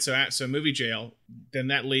 All right, so movie jail. Then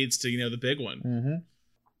that leads to the big one. Mm-hmm.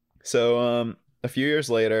 So a few years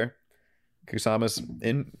later, Kusama's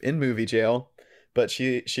in movie jail, but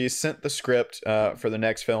she sent the script for the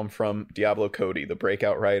next film from Diablo Cody, the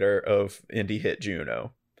breakout writer of indie hit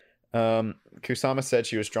Juno. Kusama said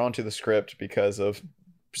she was drawn to the script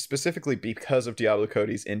specifically because of Diablo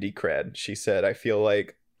Cody's indie cred. She said, I feel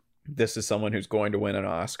like this is someone who's going to win an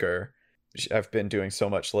Oscar. I've been doing so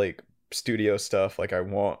much like studio stuff. Like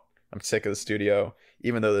I'm sick of the studio,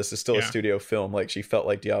 even though this is still a studio film. Like she felt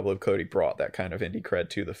like Diablo Cody brought that kind of indie cred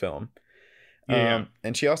to the film.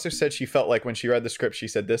 And she also said she felt like when she read the script, she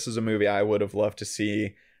said, this is a movie I would have loved to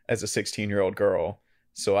see as a 16-year-old girl.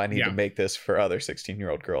 So I need to make this for other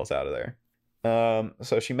 16-year-old girls out of there.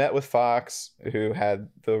 So she met with Fox, who had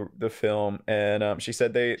the film, and she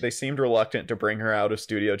said they seemed reluctant to bring her out of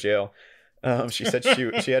studio jail. She said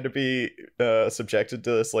she had to be subjected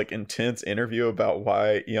to this like intense interview about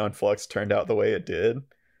why Aeon Flux turned out the way it did.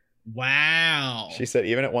 Wow. She said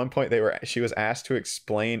even at one point she was asked to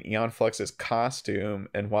explain Aeon Flux's costume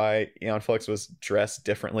and why Aeon Flux was dressed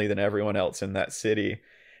differently than everyone else in that city.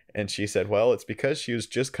 And she said, well, it's because she was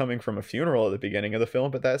just coming from a funeral at the beginning of the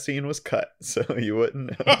film, but that scene was cut, so you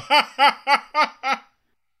wouldn't know.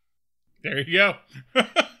 There you go.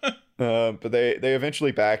 But they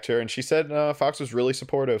eventually backed her, and she said Fox was really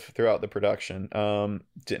supportive throughout the production.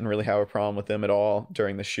 Didn't really have a problem with them at all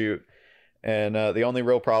during the shoot. And the only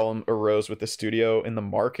real problem arose with the studio in the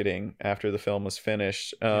marketing after the film was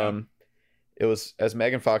finished. It was as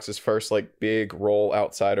Megan Fox's first like big role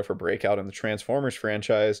outside of her breakout in the Transformers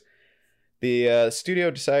franchise. The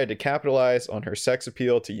studio decided to capitalize on her sex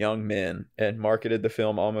appeal to young men and marketed the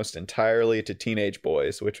film almost entirely to teenage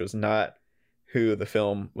boys, which was not who the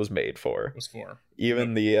film was made for.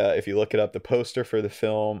 Even the if you look it up, the poster for the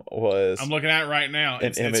film was I'm looking at it right now.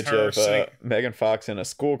 It's image of Megan Fox in a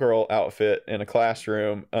schoolgirl outfit in a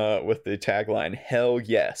classroom with the tagline "Hell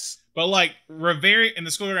yes." But like very in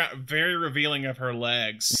the school very revealing of her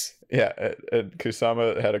legs. Yeah, and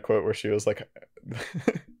Kusama had a quote where she was like,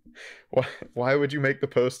 "Why would you make the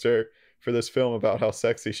poster for this film about how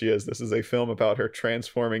sexy she is? This is a film about her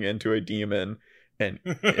transforming into a demon and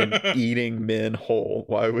eating men whole.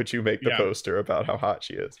 Why would you make the poster about how hot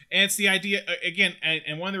she is?" And it's the idea again,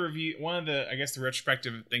 and one of the I guess the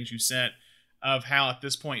retrospective things you sent of how at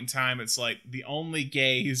this point in time it's like the only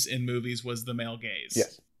gaze in movies was the male gaze.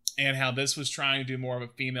 Yes. And how this was trying to do more of a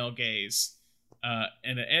female gaze,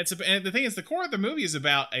 and the thing is, the core of the movie is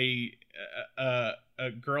about a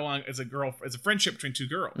friendship between two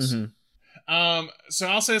girls. Mm-hmm. So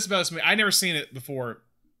I'll say this about this movie: I'd never seen it before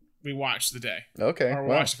we watched the day. Okay, or we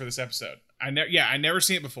watched it for this episode. I never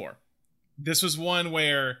seen it before. This was one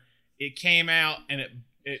where it came out and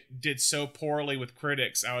it did so poorly with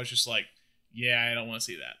critics. I was just like, yeah, I don't want to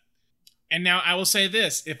see that. And now I will say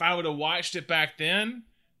this: if I would have watched it back then,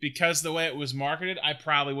 because of the way it was marketed, I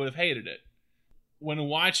probably would have hated it. When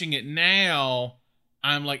watching it now,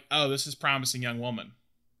 I'm like, oh, this is Promising Young Woman.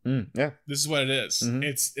 Yeah. This is what it is. Mm-hmm.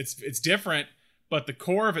 It's different, but the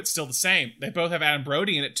core of it's still the same. They both have Adam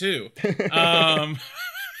Brody in it too.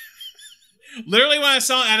 Literally when I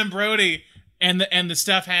saw Adam Brody and the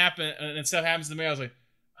stuff happen and stuff happens to me, I was like,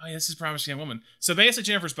 oh yeah, this is Promising Young Woman. So basically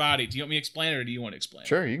Jennifer's Body, do you want me to explain it or do you want to explain it?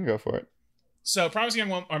 Sure, you can go for it. So Promising Young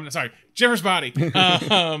Woman, Jennifer's Body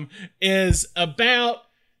is about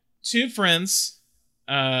two friends,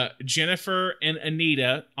 Jennifer and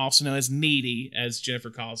Anita, also known as Needy, as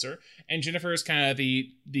Jennifer calls her. And Jennifer is kind of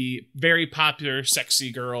the very popular,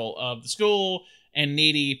 sexy girl of the school, and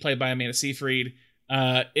Needy, played by Amanda Seyfried,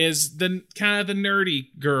 is the kind of the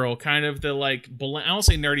nerdy girl, kind of the like I don't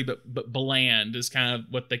say nerdy, but bland is kind of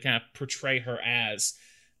what they kind of portray her as.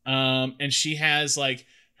 And she has like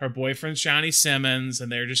her boyfriend's Johnny Simmons,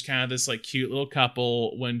 and they're just kind of this like cute little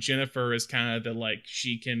couple. When Jennifer is kind of the like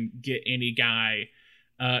she can get any guy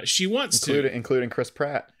she wants including Chris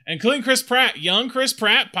Pratt. Including Chris Pratt, young Chris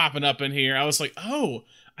Pratt popping up in here. I was like, oh,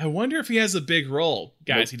 I wonder if he has a big role.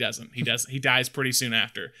 Guys, nope. He doesn't. He dies pretty soon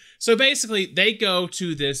after. So basically, they go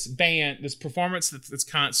to this performance, this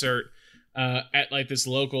concert at like this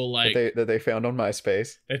local like that they found on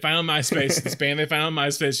MySpace. They found on MySpace. This band they found on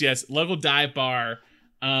MySpace. Yes, local dive bar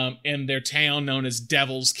in their town known as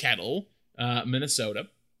Devil's Kettle, Minnesota.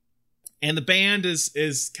 And the band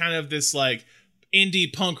is kind of this like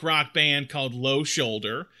indie punk rock band called Low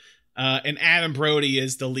Shoulder. And Adam Brody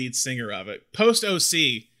is the lead singer of it. Post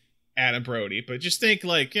OC Adam Brody, but just think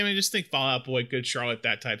just think Fall Out Boy, Good Charlotte,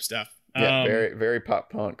 that type stuff. Yeah, very, very pop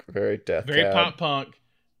punk, very death very cab. Pop punk.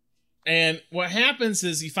 And what happens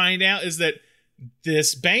is you find out is that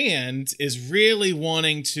this band is really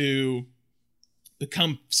wanting to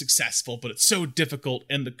become successful, but it's so difficult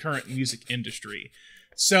in the current music industry.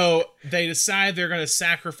 So they decide they're going to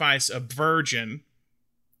sacrifice a virgin,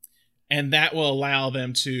 and that will allow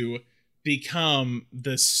them to become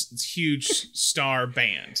this huge star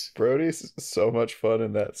band. Brody's so much fun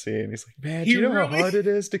in that scene. He's like, man, do He you know really- how hard it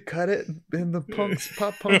is to cut it in the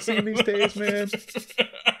pop punk scene these days, man?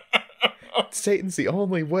 Satan's the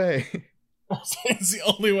only way. It's the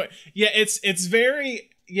only way. Yeah, it's very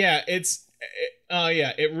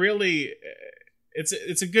it really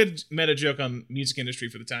it's a good meta joke on music industry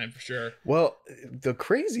for the time for sure. Well, the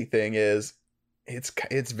crazy thing is,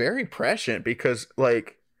 it's very prescient because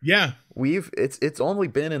like Yeah, it's only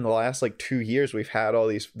been in the last like 2 years we've had all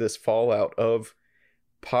this fallout of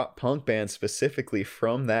pop punk bands specifically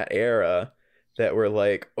from that era that were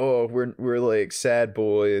like, oh, we're like sad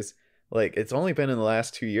boys. Like, it's only been in the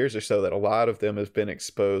last 2 years or so that a lot of them have been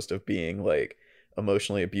exposed of being like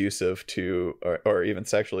emotionally abusive to or even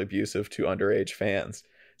sexually abusive to underage fans.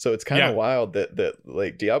 So it's kind of wild that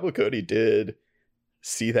like Diablo Cody did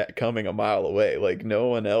see that coming a mile away. Like, no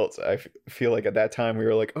one else, I feel like at that time we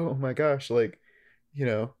were like, oh my gosh, like, you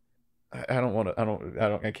know,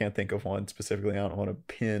 I can't think of one specifically. I don't want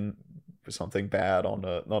to pin something bad on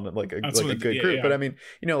a good group. But I mean,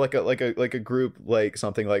 you know, like a group, like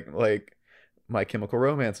something like My Chemical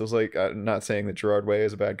Romance. I was like, I'm not saying that Gerard Way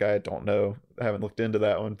is a bad guy. I don't know. I haven't looked into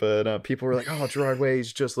that one, but people were like, oh, Gerard Way,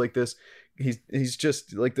 he's just like this. He's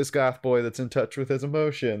just like this goth boy that's in touch with his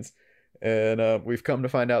emotions. And we've come to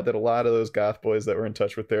find out that a lot of those goth boys that were in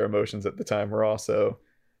touch with their emotions at the time were also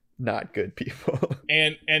not good people.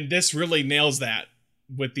 and this really nails that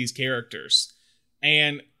with these characters.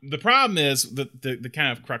 And the problem is the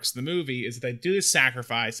kind of crux of the movie is that they do this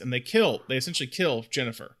sacrifice and they essentially kill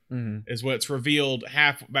Jennifer, is what's revealed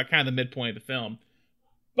about kind of the midpoint of the film.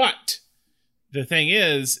 But the thing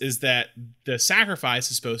is that the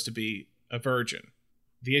sacrifice is supposed to be a virgin.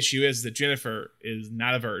 The issue is that Jennifer is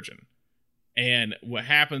not a virgin. And what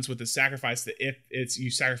happens with the sacrifice, that if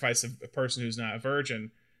you sacrifice a person who's not a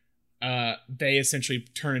virgin, they essentially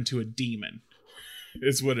turn into a demon,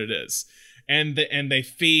 is what it is. And they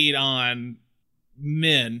feed on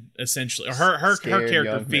men, essentially. Or her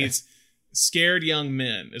character feeds scared young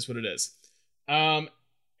men, is what it is. And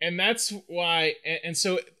that's why. And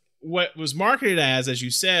so what was marketed as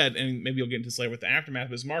you said, and maybe you'll get into this later with the aftermath,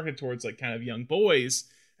 but it's marketed towards like kind of young boys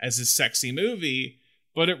as this sexy movie.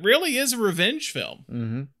 But it really is a revenge film.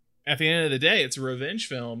 Mm-hmm. At the end of the day, it's a revenge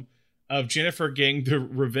film of Jennifer getting the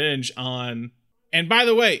revenge on. And by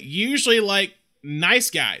the way, usually like nice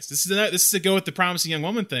guys. This is to go with the promising young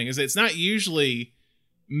woman thing. Is it's not usually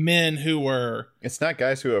men who were. It's not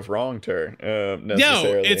guys who have wronged her.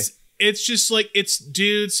 Necessarily. No, it's just like it's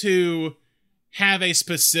dudes who have a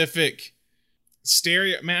specific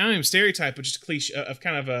stereotype, but just cliche of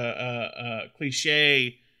kind of a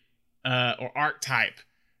cliche. Or archetype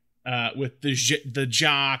with the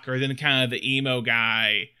jock or then kind of the emo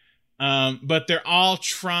guy, but they're all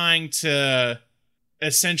trying to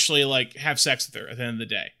essentially like have sex with her at the end of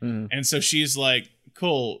the day. And so she's like,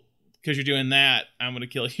 cool, because you're doing that, I'm gonna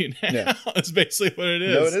kill you now. Yeah. That's basically what it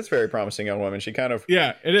is. No, it is very promising young woman. She kind of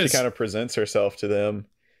it is. She kind of presents herself to them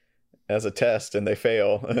as a test, and they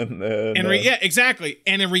fail. Exactly.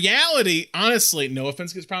 And in reality, honestly, no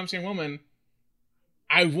offense against promising young woman,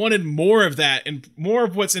 I wanted more of that and more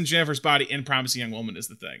of what's in Jennifer's body in Promising Young Woman is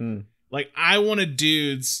the thing. Like, I wanted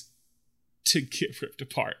dudes to get ripped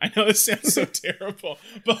apart. I know this sounds so terrible,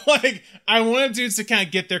 but like, I wanted dudes to kind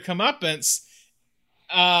of get their comeuppance,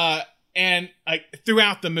 and like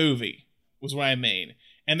throughout the movie was what I mean.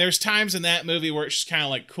 And there's times in that movie where it's just kind of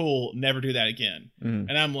like, cool, never do that again.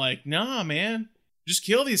 And I'm like, nah, man, just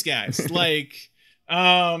kill these guys. Like,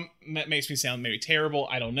 that makes me sound maybe terrible.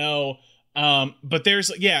 I don't know. But there's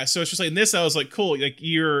so it's just like in this I was like, cool, like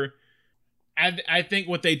I think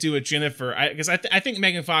what they do with Jennifer, because I think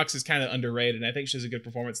Megan Fox is kind of underrated, and I think she has a good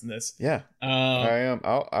performance in this. I am.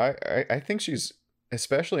 I think she's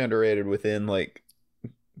especially underrated within like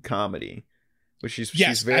comedy, which she's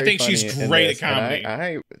very I think funny she's great at comedy.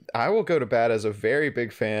 I will go to bat as a very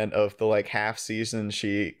big fan of the like half season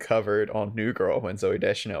she covered on New Girl when Zooey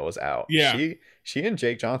Deschanel was out. She and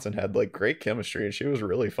Jake Johnson had like great chemistry, and she was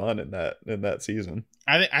really fun in that season.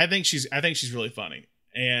 I think she's really funny,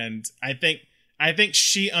 and I think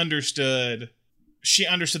she understood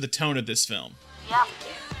the tone of this film. Yeah.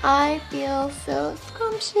 I feel so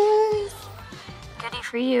scrumptious. Goody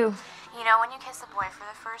for you. You know when you kiss a boy for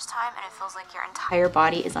the first time and it feels like your entire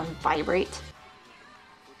body is on vibrate?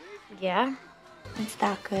 Yeah. It's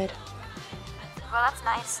that good. Well, that's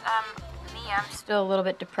nice. Me, I'm still a little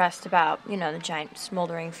bit depressed about, the giant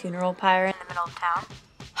smoldering funeral pyre in the middle of town.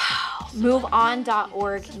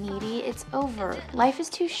 MoveOn.org, needy. It's over. Life is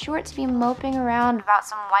too short to be moping around about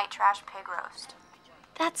some white trash pig roast.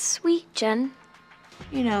 That's sweet, Jen.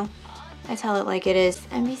 I tell it like it is.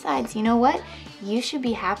 And besides, you know what? You should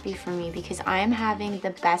be happy for me because I am having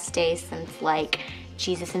the best day since, like,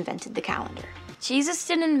 Jesus invented the calendar. Jesus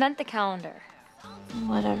didn't invent the calendar.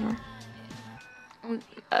 Whatever.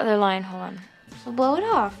 Other line, hold on. So blow it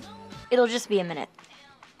off. It'll just be a minute.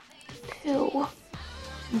 Pooh.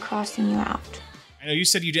 I'm crossing you out. I know you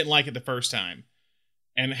said you didn't like it the first time.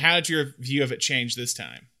 And how did your view of it change this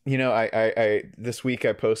time? You know, I this week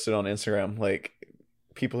I posted on Instagram, like,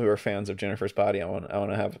 people who are fans of Jennifer's Body, I want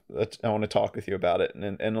to talk with you about it.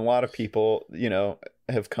 And a lot of people, you know,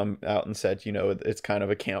 have come out and said, you know, it's kind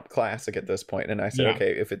of a camp classic at this point. And I said,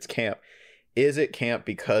 okay, if it's camp, is it camp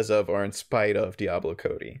because of or in spite of Diablo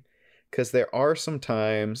Cody? Because there are some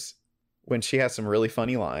times when she has some really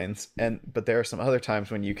funny lines, but there are some other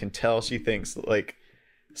times when you can tell she thinks like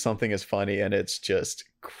something is funny and it's just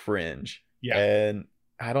cringe. Yeah. And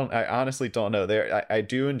I honestly don't know. I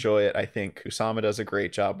do enjoy it. I think Kusama does a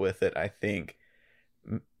great job with it. I think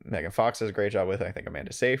Megan Fox does a great job with it. I think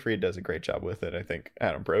Amanda Seyfried does a great job with it. I think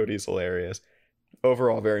Adam Brody's hilarious.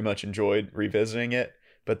 Overall, very much enjoyed revisiting it.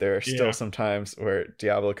 But there are still some times where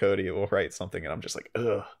Diablo Cody will write something and I'm just like,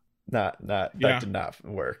 ugh, that did not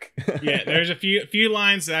work. Yeah, there's a few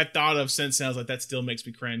lines that I thought of since, and I was like, that still makes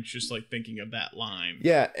me cringe just like thinking of that line.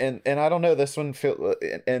 Yeah, and I don't know, this one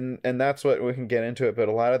and that's what we can get into it, but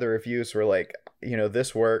a lot of the reviews were like, you know,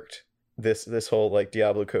 this worked. This whole like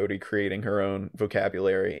Diablo Cody creating her own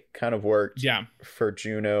vocabulary kind of worked for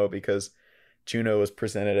Juno, because Juno was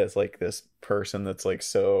presented as like this person that's like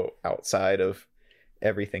so outside of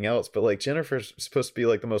everything else, but like Jennifer's supposed to be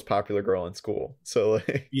like the most popular girl in school, so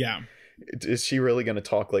like, yeah, is she really going to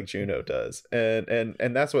talk like Juno does?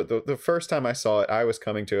 And that's what the first time I saw it, I was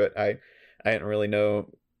coming to it, I didn't really know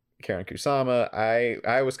Karen Kusama.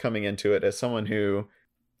 I was coming into it as someone who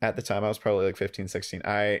at the time I was probably like 15, 16.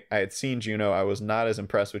 I had seen Juno. I was not as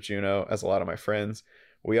impressed with Juno as a lot of my friends.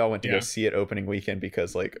 We all went to go see it opening weekend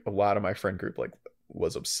because like a lot of my friend group like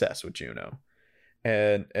was obsessed with Juno.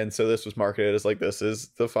 And so this was marketed as like, this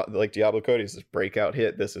is like Diablo Cody's this breakout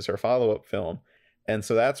hit. This is her follow-up film. And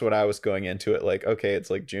so that's what I was going into it like, okay,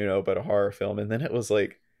 it's like Juno, but a horror film. And then it was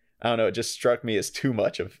like, I don't know, it just struck me as too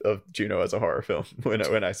much of Juno as a horror film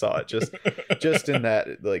when I saw it. Just in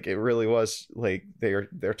that, like, it really was like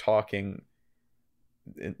they're talking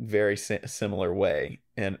in very similar way.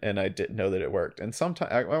 And I didn't know that it worked. And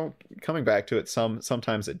sometimes, coming back to it,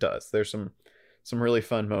 sometimes it does. There's some really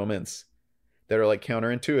fun moments that are like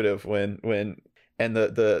counterintuitive when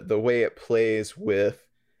the way it plays with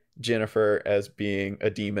Jennifer as being a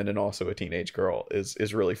demon and also a teenage girl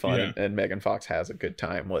is really fun, and Megan Fox has a good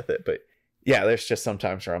time with it. But yeah, there's just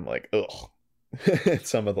sometimes where I'm like, ugh,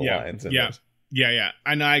 some of the lines. Yeah.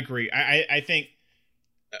 And I agree. I think,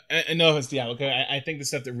 I know it's Diablo. I think the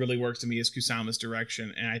stuff that really works to me is Kusama's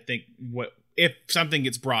direction, and I think if something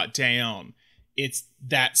gets brought down, it's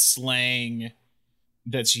that slang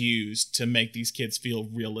that's used to make these kids feel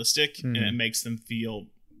realistic, and it makes them feel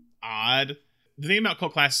odd. The thing about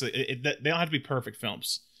cult classics, they don't have to be perfect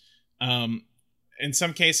films. In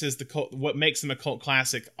some cases, what makes them a cult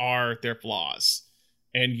classic are their flaws,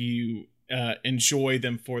 and you enjoy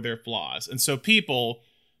them for their flaws. And so people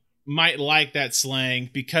might like that slang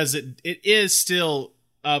because it is still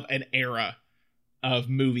of an era of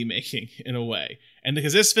movie making in a way, and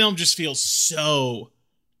because this film just feels so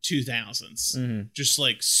 2000s, just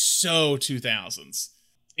like so 2000s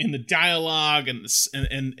in the dialogue and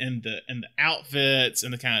the outfits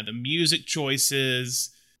and the kind of the music choices.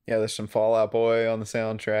 Yeah, there's some Fall Out Boy on the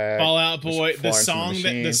soundtrack. Fall Out Boy, the song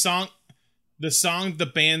the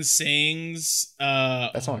band sings.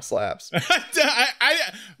 That song slaps. I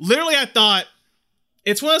thought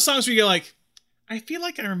it's one of those songs where you're like, I feel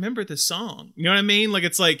like I remember this song. You know what I mean? Like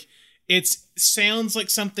it sounds like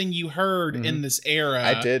something you heard in this era.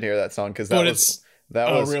 I did hear that song because that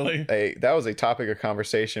was really a topic of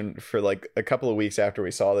conversation for like a couple of weeks after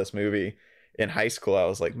we saw this movie in high school. I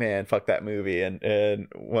was like, man, fuck that movie. And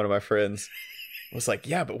one of my friends was like,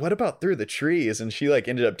 yeah, but what about Through the Trees? And she like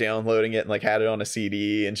ended up downloading it and like had it on a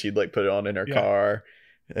CD, and she'd like put it on in her car.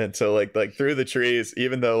 And so like Through the Trees,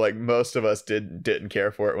 even though like most of us didn't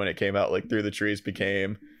care for it when it came out, like Through the Trees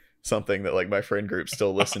became something that like my friend group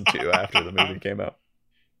still listened to after the movie came out.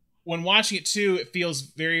 When watching it too, it feels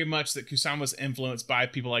very much that Kusama was influenced by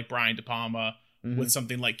people like Brian De Palma with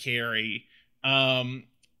something like Carrie. And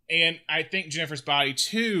I think Jennifer's Body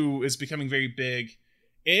too is becoming very big.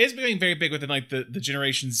 It is becoming very big within like the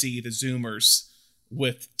Generation Z, the Zoomers,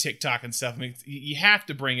 with TikTok and stuff. I mean, you have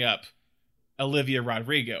to bring up Olivia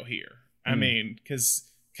Rodrigo here. I mean, because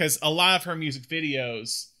a lot of her music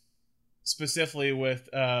videos specifically with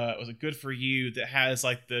was it Good For You, that has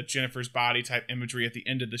like the Jennifer's body type imagery at the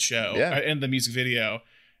end of the show, end the music video.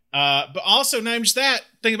 But also, not even just that,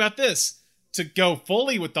 think about this. To go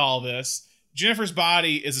fully with all this, Jennifer's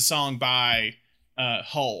Body is a song by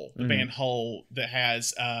Hole, the band Hole, that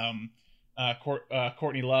has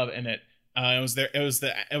Courtney Love in it.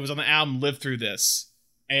 It was on the album Live Through This,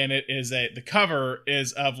 and it is the cover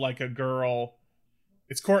is of like a girl.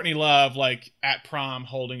 It's Courtney Love like at prom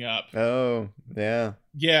holding up. Oh yeah,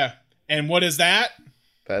 yeah. And what is that?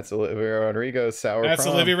 That's Olivia Rodrigo's Sour. That's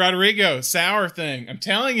Prom. Olivia Rodrigo Sour thing. I'm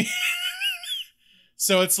telling you.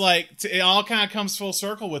 So it's like it all kind of comes full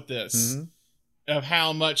circle with this, of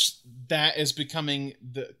how much that is becoming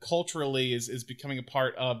culturally is becoming a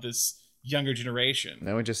part of this younger generation.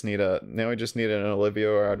 Now we just need an Olivia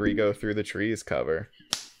Rodrigo Through the Trees cover.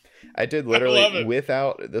 I did literally,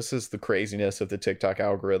 without, this is the craziness of the TikTok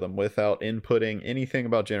algorithm, without inputting anything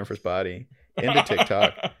about Jennifer's Body into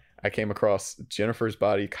TikTok, I came across Jennifer's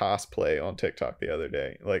Body cosplay on TikTok the other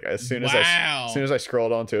day. Like as soon as I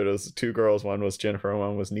scrolled onto it, it was two girls. One was Jennifer and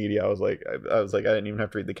one was Needy. I was like, I didn't even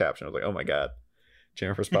have to read the caption. I was like, oh my God,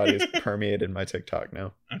 Jennifer's Body has permeated my TikTok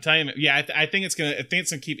now. I'm telling you, yeah, I think it's gonna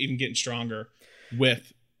keep even getting stronger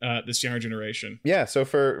with this younger generation. Yeah. So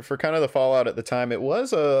for kind of the fallout at the time, it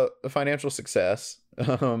was a financial success.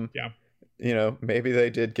 Yeah. You know, maybe they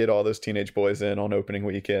did get all those teenage boys in on opening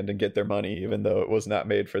weekend and get their money, even though it was not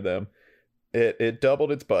made for them. It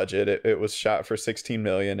doubled its budget. It was shot for $16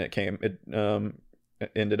 million. It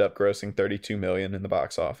ended up grossing $32 million in the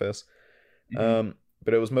box office. But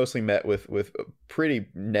it was mostly met with pretty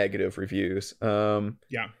negative reviews.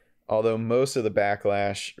 Yeah. Although most of the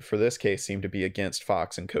backlash for this case seemed to be against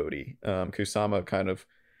Fox and Cody. Kusama kind of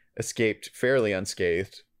escaped fairly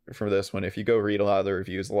unscathed from this one. If you go read a lot of the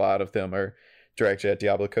reviews, a lot of them are directed at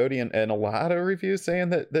Diablo Cody, and a lot of reviews saying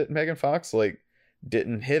that Megan Fox like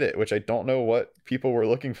didn't hit it, which I don't know what people were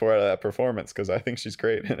looking for out of that performance, because I think she's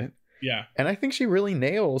great in it. Yeah. And I think she really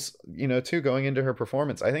nails, too, going into her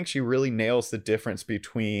performance, I think she really nails the difference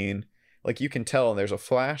between, like, you can tell, and there's a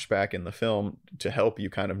flashback in the film to help you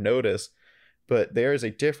kind of notice, but there is a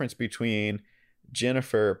difference between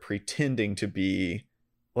Jennifer pretending to be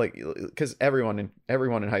like, because everyone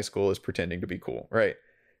in high school is pretending to be cool, right?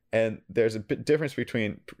 And there's a bit difference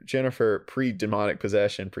between Jennifer pre-demonic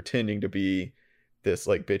possession pretending to be this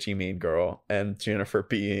like bitchy mean girl and Jennifer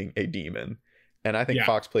being a demon. And I think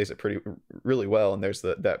Fox plays it really well. And there's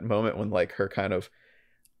that moment when like her kind of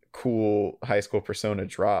cool high school persona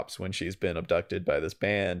drops when she's been abducted by this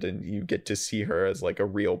band, and you get to see her as like a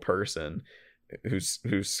real person who's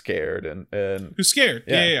scared and who's scared.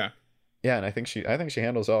 Yeah, and I think she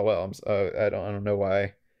handles it all well. I don't know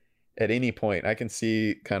why. At any point, I can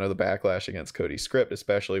see kind of the backlash against Cody's script,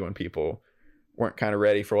 especially when people weren't kind of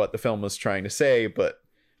ready for what the film was trying to say. But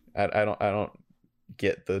I don't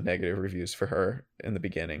get the negative reviews for her in the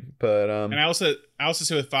beginning. But and I also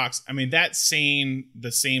say with Fox, I mean that scene,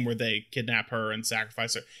 the scene where they kidnap her and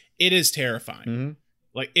sacrifice her, it is terrifying. Mm-hmm.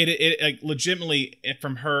 Like it like legitimately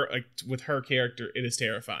from her, like with her character, it is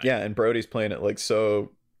terrifying. Yeah, and Brody's playing it like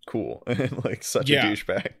so cool and like such a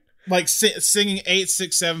douchebag, like singing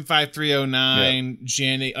 8675309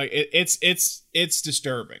 Jenny, like it's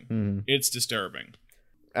disturbing. It's disturbing.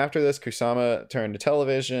 After this, Kusama turned to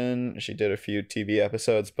television. She did a few TV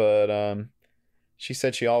episodes, but she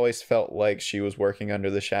said she always felt like she was working under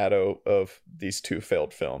the shadow of these two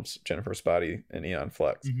failed films, Jennifer's Body and Aeon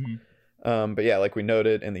Flux. But yeah, like we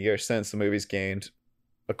noted, in the years since, the movie's gained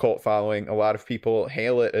a cult following. A lot of people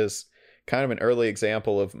hail it as kind of an early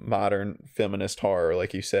example of modern feminist horror,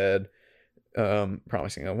 like you said,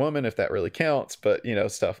 Promising Young Woman, if that really counts, but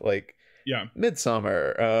stuff like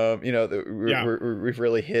Midsummer, we've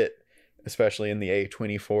really hit, especially in the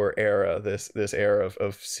A24 era, this era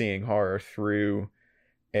of seeing horror through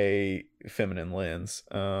a feminine lens.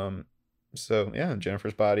 So yeah,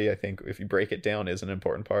 Jennifer's Body, I think if you break it down, is an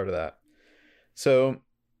important part of that. So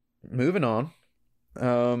moving on,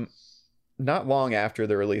 not long after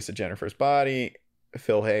the release of Jennifer's Body,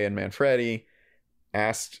 Phil Hay and Manfredi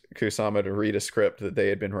asked Kusama to read a script that they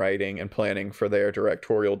had been writing and planning for their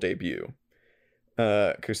directorial debut.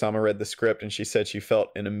 Kusama read the script and she said she felt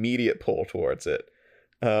an immediate pull towards it.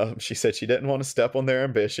 She said she didn't want to step on their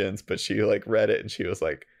ambitions, but she like read it and she was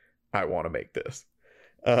like, I want to make this.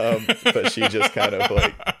 But she just kind of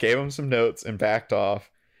like gave them some notes and backed off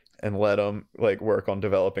and let them like work on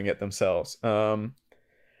developing it themselves.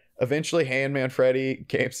 Eventually, Hay and Manfredi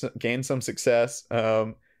gained some success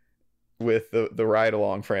with the Ride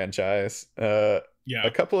Along franchise. A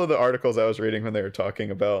couple of the articles I was reading when they were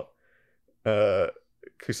talking about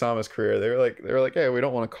Kusama's career. They were like, hey, we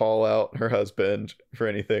don't want to call out her husband for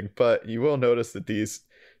anything, but you will notice that these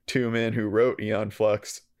two men who wrote Aeon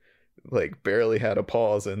Flux like barely had a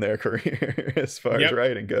pause in their career as far as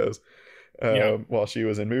writing goes, while she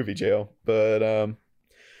was in movie jail. But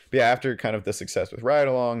yeah, after kind of the success with Ride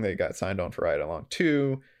Along, they got signed on for Ride Along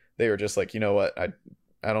 2. They were just like, you know what,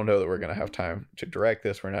 I don't know that we're going to have time to direct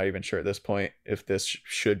this. We're not even sure at this point if this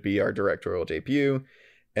should be our directorial debut.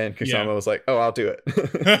 And Kusama was like, oh, I'll do it.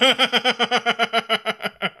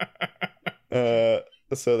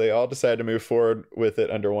 So they all decided to move forward with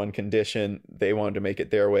it under one condition. They wanted to make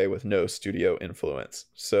it their way with no studio influence.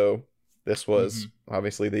 So this was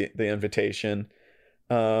obviously the invitation.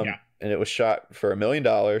 And it was shot for $1 million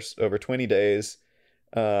over 20 days.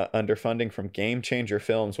 Under funding from Game Changer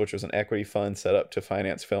Films, which was an equity fund set up to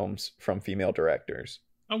finance films from female directors.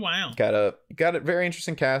 Oh wow! Got a very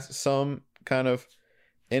interesting cast. Some kind of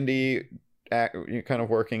indie, kind of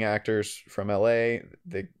working actors from LA.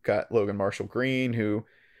 They got Logan Marshall Green, who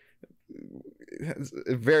has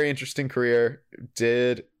a very interesting career.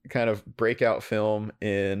 Did kind of breakout film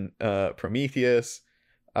in Prometheus.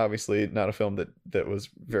 Obviously, not a film that was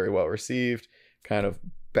very well received. Kind of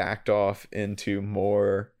backed off into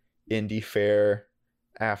more indie fare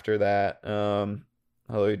after that,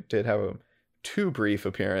 although he did have a 2 brief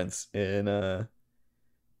appearance in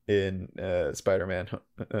Spider-Man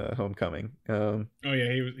Homecoming. Oh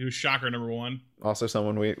yeah, he was shocker number 1. Also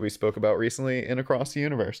someone we spoke about recently in Across the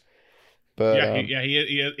Universe. But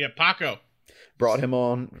he Paco brought him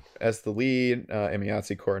on as the lead.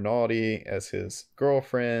 Emiyatsu Korinaldi as his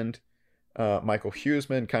girlfriend. Michael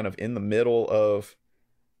Huseman kind of in the middle of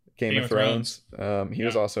Game of Thrones. He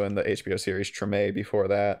was also in the HBO series Treme before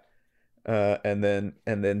that. And then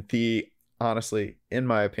the, honestly, in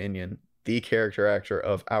my opinion, the character actor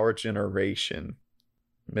of our generation,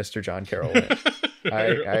 Mr. John Carroll Lynch.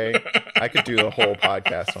 I could do a whole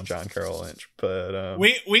podcast on John Carroll Lynch, but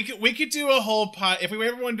we could do a whole if we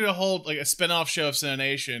ever want to do a whole like a spin-off show of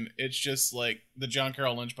Cinenation, it's just like the John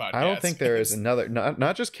Carroll Lynch podcast. I don't think there is another,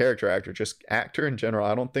 not just character actor, just actor in general.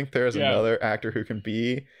 I don't think there is another actor who can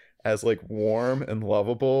be as like warm and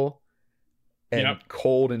lovable and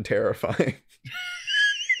cold and terrifying.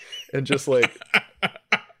 And just like,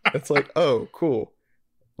 it's like, oh, cool.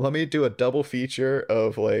 Let me do a double feature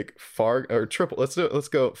of like Fargo or triple. Let's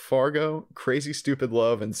go Fargo, Crazy Stupid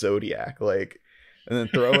Love, and Zodiac. Like, and then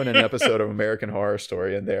throw in an episode of American Horror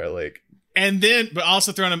Story in there. Like, and then, but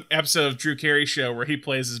also throw in an episode of Drew Carey Show where he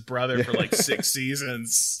plays his brother for like 6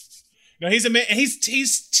 seasons. No,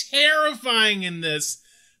 he's terrifying in this.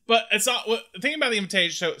 But it's not. The thing about the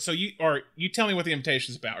invitation. So you tell me what the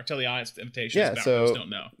invitation is about, or tell the audience what the invitation is about. So those don't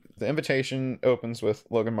know. The invitation opens with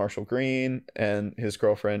Logan Marshall Green and his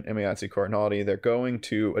girlfriend Emiyatsu Korinaldi. They're going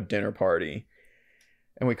to a dinner party,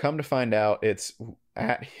 and we come to find out it's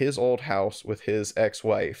at his old house with his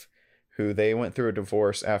ex-wife, who they went through a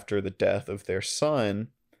divorce after the death of their son,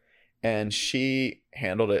 and she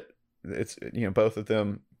handled it. It's, you know, both of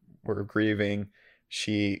them were grieving.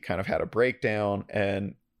 She kind of had a breakdown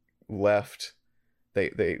and left.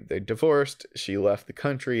 They divorced. She left the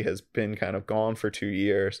country, has been kind of gone for 2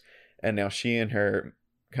 years, and now she and her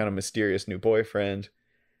kind of mysterious new boyfriend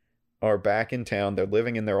are back in town. They're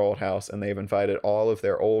living in their old house, and they've invited all of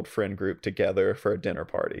their old friend group together for a dinner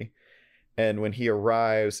party. And when he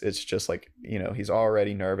arrives, it's just like, you know, he's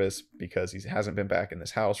already nervous because he hasn't been back in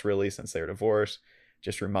this house really since their divorce.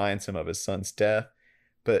 Just reminds him of his son's death.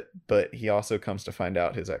 But he also comes to find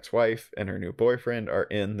out his ex-wife and her new boyfriend are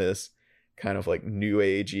in this kind of like new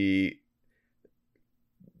agey,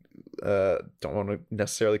 don't want to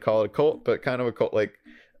necessarily call it a cult, but kind of a cult, like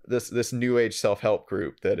this new age self-help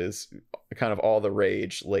group that is kind of all the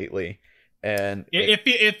rage lately. And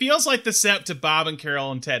it feels like the setup to Bob and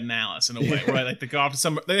Carol and Ted and Alice in a way, right? Like they go off to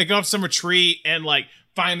some retreat and like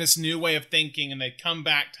find this new way of thinking, and they come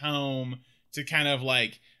back home to kind of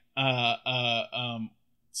like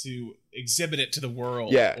to exhibit it to the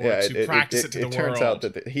world, to practice it to the world. It turns out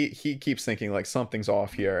that he keeps thinking like something's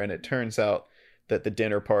off here, and it turns out that the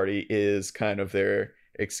dinner party is kind of their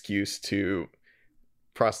excuse to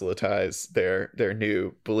proselytize their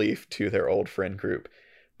new belief to their old friend group.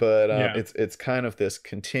 But it's kind of this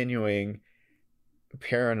continuing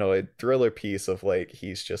paranoid thriller piece of like,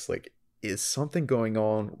 he's just like, is something going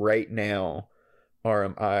on right now, or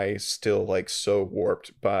am I still like so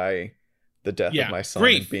warped by the death of my son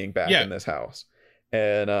and being back in this house?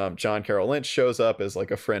 And John Carroll Lynch shows up as like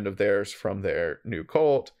a friend of theirs from their new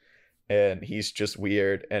cult, and he's just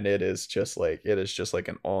weird, and it is just like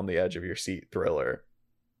an on the edge of your seat thriller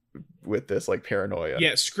with this like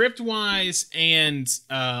paranoia. Script wise and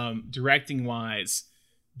directing wise,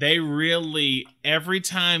 they really, every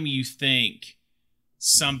time you think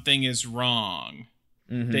something is wrong,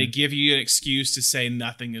 they give you an excuse to say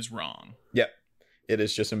nothing is wrong. Yep. It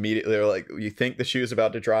is just immediately like you think the shoe's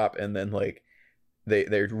about to drop, and then like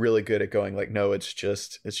they're really good at going like, no, it's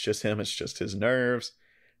just him, it's just his nerves.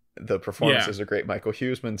 The performances are great. Michael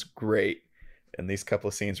Huseman's great in these couple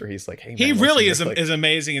of scenes where he's like, hey man, he really is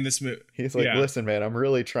amazing in this movie. He's like, listen man, I'm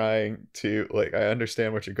really trying to, like, I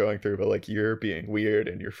understand what you're going through, but like you're being weird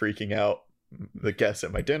and you're freaking out the guests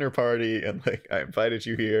at my dinner party, and like I invited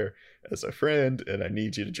you here as a friend and I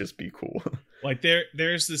need you to just be cool. Like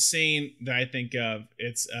there's the scene that I think of.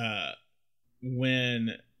 It's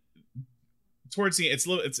when towards the it's a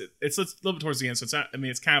little bit towards the end, so it's not, I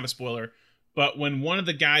mean, it's kind of a spoiler, but when one of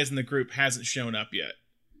the guys in the group hasn't shown up yet,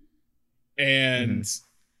 and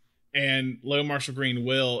Low Marshall Green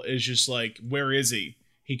Will is just like, where is he?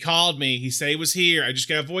 He called me, he said he was here, I just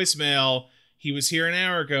got a voicemail, he was here an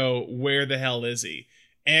hour ago, where the hell is he?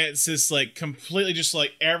 And it's just like completely just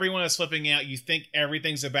like everyone is flipping out. You think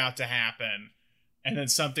everything's about to happen, and then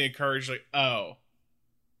something occurs. Like, oh,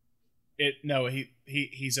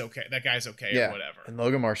 he's okay. That guy's okay, or whatever. And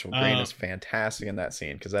Logan Marshall Green is fantastic in that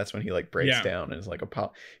scene, because that's when he like breaks down and is like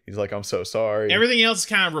he's like, I'm so sorry. Everything else is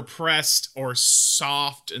kind of repressed or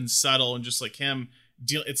soft and subtle, and just like him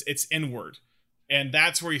deal. It's inward, and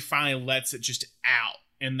that's where he finally lets it just out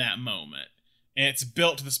in that moment. And it's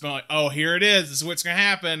built to this moment, like, oh, here it is. This is what's going to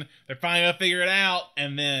happen. They're finally going to figure it out.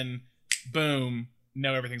 And then, boom,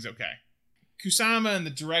 no, everything's okay. Kusama and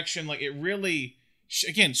the direction, like, it really...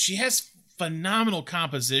 Again, she has phenomenal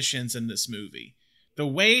compositions in this movie. The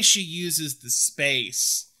way she uses the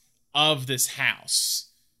space of this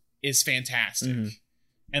house is fantastic.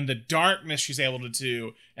 And the darkness she's able to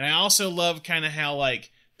do. And I also love kind of how,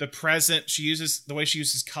 like, the present, the way she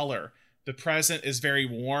uses color. The present is very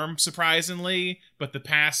warm, surprisingly, but the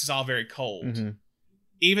past is all very cold.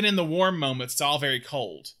 Even in the warm moments, it's all very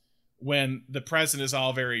cold. When the present is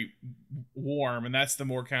all very warm, and that's the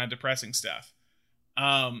more kind of depressing stuff.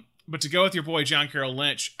 But to go with your boy John Carroll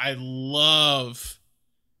Lynch, I love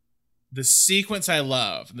the sequence. And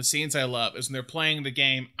the scenes I love is when they're playing the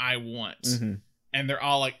game I Want, and they're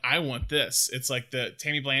all like, "I want this." It's like the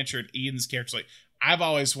Tammy Blanchard, Eden's character, like, I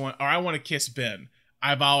want to kiss Ben.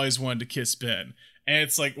 I've always wanted to kiss Ben. And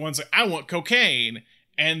it's like, one's like, I want cocaine.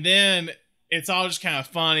 And then it's all just kind of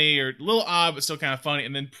funny, or a little odd, but still kind of funny.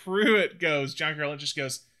 And then John Carroll just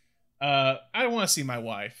goes, I don't want to see my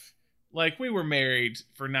wife. Like, we were married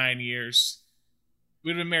for 9 years.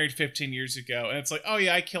 We'd been married 15 years ago. And it's like, oh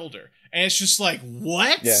yeah, I killed her. And it's just like,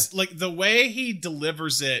 what? Yeah. Like, the way he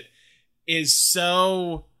delivers it is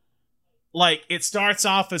so... Like, it starts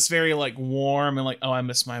off as very, like, warm and like, oh, I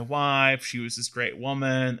miss my wife. She was this great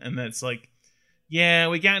woman. And then it's like, yeah,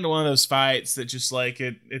 we got into one of those fights that just, like,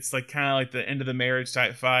 it's like kind of like the end of the marriage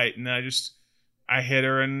type fight. And I hit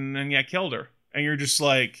her and killed her. And you're just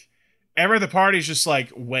like, every other party's just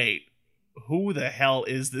like, wait, who the hell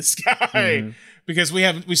is this guy? Because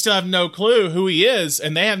we still have no clue who he is,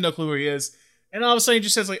 and they have no clue who he is. And all of a sudden he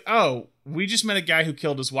just says, like, oh, we just met a guy who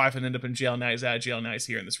killed his wife and ended up in jail. Now he's out of jail. Now he's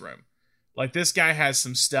here in this room. Like, this guy has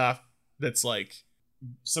some stuff that's like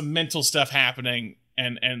some mental stuff happening,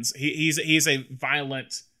 and he's a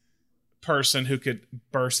violent person who could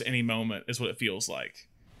burst at any moment, is what it feels like.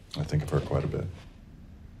 I think of her quite a bit.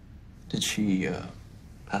 Did she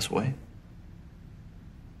pass away?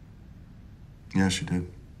 Yeah, she did.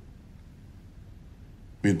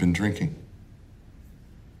 We had been drinking.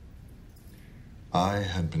 I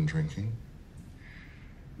had been drinking.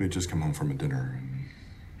 We had just come home from a dinner, and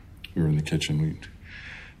we were in the kitchen. We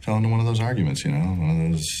fell into one of those arguments, you know, one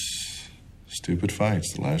of those stupid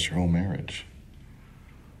fights that last your whole marriage.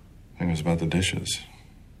 I think it was about the dishes.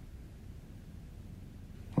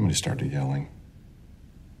 Somebody started yelling.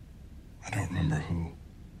 I don't remember who.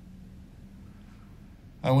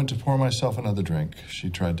 I went to pour myself another drink. She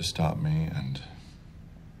tried to stop me, and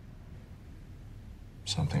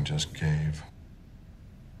something just gave.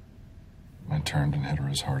 I turned and hit her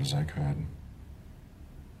as hard as I could.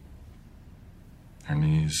 Her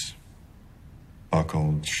knees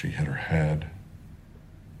buckled. She hit her head.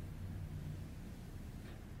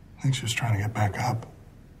 I think she was trying to get back up.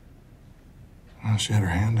 And she had her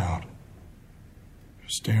hand out. She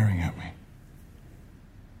was staring at me.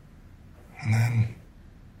 And then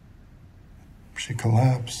she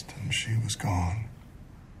collapsed and she was gone.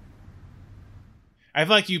 I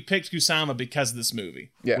feel like you picked Kusama because of this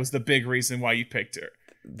movie. Yeah. Was the big reason why you picked her.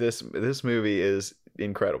 This movie is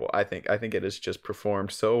incredible. I think it is just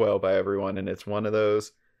performed so well by everyone, and it's one of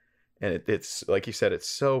those, and it's like you said, it's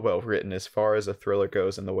so well written as far as a thriller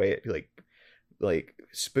goes, and the way it like like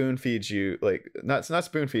spoon feeds you, like not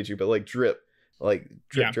spoon feeds you, but like drip,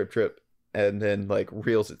 drip, and then like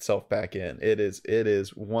reels itself back in. It is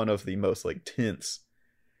one of the most like tense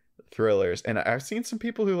thrillers, and I've seen some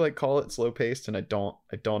people who like call it slow paced, and I don't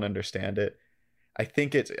understand it. I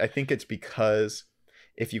think it's because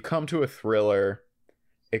if you come to a thriller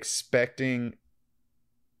expecting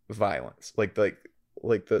violence, like the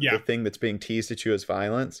thing that's being teased at you as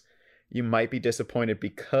violence, you might be disappointed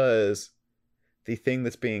because the thing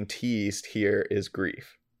that's being teased here is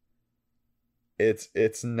grief. It's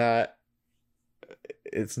not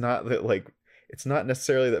that like, it's not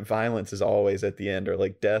necessarily that violence is always at the end or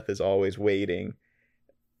like death is always waiting.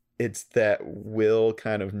 It's that Will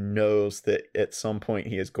kind of knows that at some point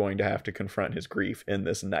he is going to have to confront his grief in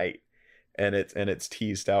this night, and it's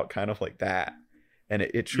teased out kind of like that. And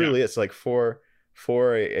it truly is like for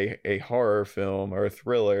a horror film or a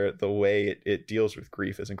thriller, the way it deals with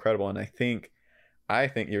grief is incredible. And I think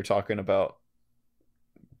you're talking about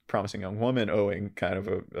Promising Young Woman owing kind of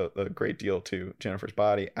a great deal to Jennifer's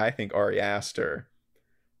Body. I think Ari Aster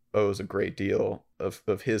owes a great deal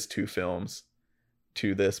of his two films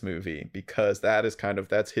to this movie, because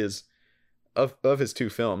that's his of his two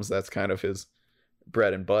films, that's kind of his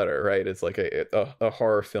bread and butter, right? It's like a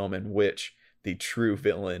horror film in which the true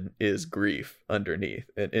villain is grief underneath,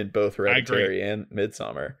 in both Hereditary and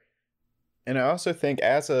Midsommar. And I also think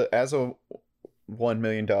as a $1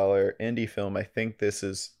 million indie film, I think this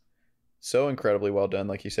is so incredibly well done,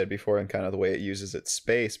 like you said before, in kind of the way it uses its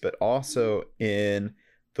space, but also in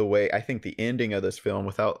the way I think the ending of this film,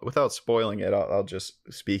 without spoiling it, I'll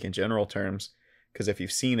just speak in general terms, because if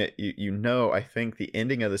you've seen it, you know, I think the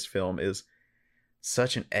ending of this film is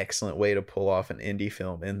such an excellent way to pull off an indie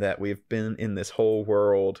film, in that we've been in this whole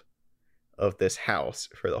world of this house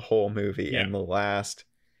for the whole movie, and the last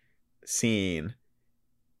scene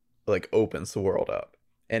like opens the world up,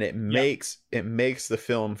 and it makes the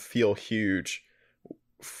film feel huge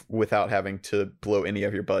without having to blow any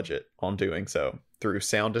of your budget on doing so, through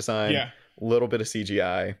sound design, a little bit of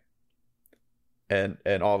CGI, and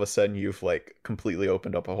all of a sudden you've like completely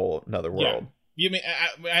opened up a whole another world. You mean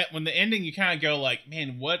when the ending, you kind of go like,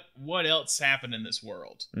 man, what else happened in this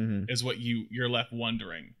world? Is what you're left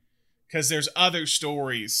wondering, because there's other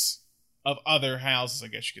stories of other houses, I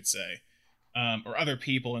guess you could say, or other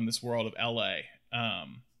people in this world of LA.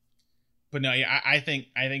 But no, I think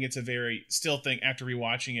it's still think after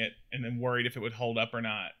rewatching it and then worried if it would hold up or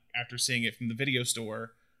not after seeing it from the video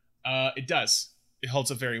store, it does. It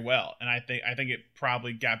holds up very well, and I think it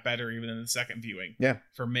probably got better even in the second viewing. Yeah,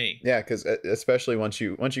 for me. Yeah, because especially once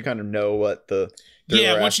you kind of know what the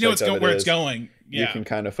once you know where it's going, you can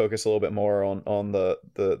kind of focus a little bit more on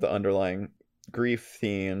the underlying grief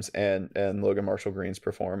themes and Logan Marshall Green's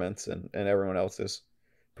performance and everyone else's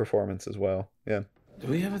performance as well. Yeah.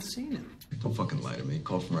 We haven't seen him. Don't fucking lie to me.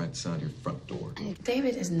 Call from right outside your front door.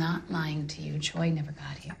 David is not lying to you. Joy never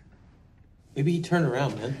got here. Maybe he turned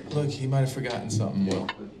around, man. Look, he might have forgotten something, Will.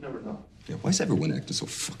 You never know. Yeah, why is everyone acting so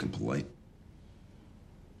fucking polite?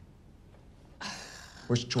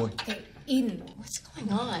 Where's Joy? Hey, Eden, what's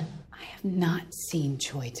going on? I have not seen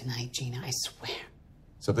Joy tonight, Gina, I swear.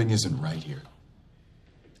 Something isn't right here.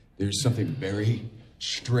 There's something very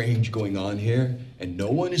strange going on here, and no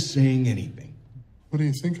one is saying anything. What do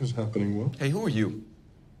you think is happening, Will? Hey, who are you?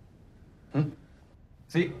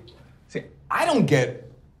 See, I don't get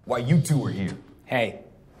why you two are here. Hey,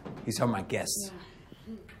 these are my guests.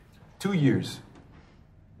 2 years.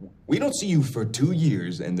 We don't see you for 2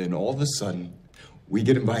 years, and then all of a sudden, we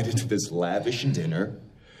get invited to this lavish dinner.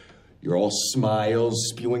 You're all smiles,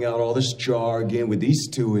 spewing out all this jargon with these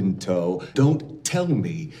two in tow. Don't tell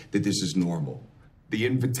me that this is normal. The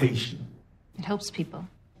invitation. It helps people.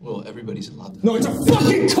 Well, everybody's allowed to. No, it's a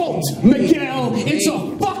fucking cult, Miguel! It's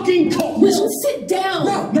a fucking cult! Will, sit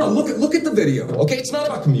down! No, look at the video, okay? It's not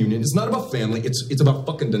about communion, it's not about family, it's about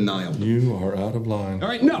fucking denial. You are out of line. All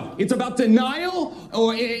right, no, it's about denial,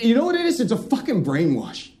 or you know what it is? It's a fucking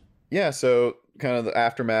brainwash. Yeah, so kind of the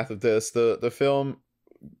aftermath of this, the film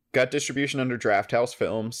got distribution under Draft House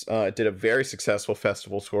Films. It did a very successful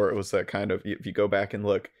festival tour. It was that kind of, if you go back and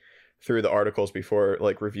look through the articles before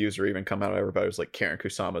like reviews are even come out, everybody was like, Karen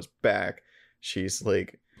Kusama's back. She's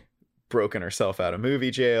like broken herself out of movie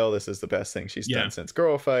jail. This is the best thing she's done since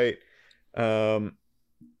Girl Fight.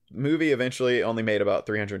 Movie eventually only made about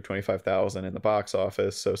 $325,000 in the box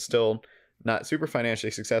office, so still not super financially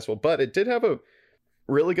successful, but it did have a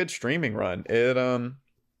really good streaming run. It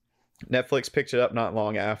Netflix picked it up not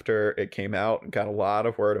long after it came out and got a lot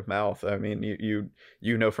of word of mouth. I mean,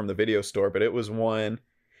 you know from the video store, but it was one.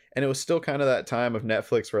 And it was still kind of that time of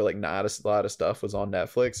Netflix where like not a lot of stuff was on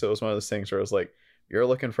Netflix. So it was one of those things where it was like, you're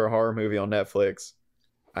looking for a horror movie on Netflix.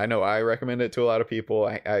 I know I recommend it to a lot of people.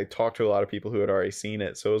 I talked to a lot of people who had already seen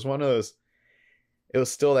it. So it was one of those, it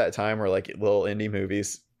was still that time where like little indie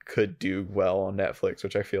movies could do well on Netflix,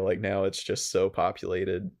 which I feel like now it's just so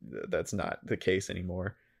populated. That's not the case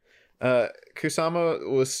anymore. Kusama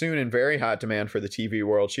was soon in very hot demand for the TV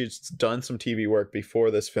world. She'd done some TV work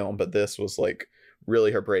before this film, but this was like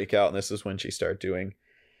really her breakout. And this is when she started doing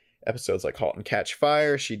episodes like Halt and Catch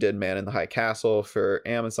Fire. She did Man in the High Castle for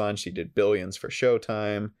Amazon. She did Billions for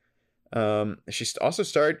Showtime. She also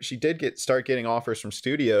start getting offers from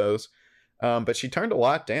studios, but she turned a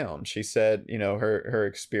lot down. She said, you know, her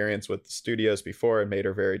experience with the studios before had made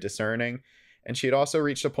her very discerning. And she had also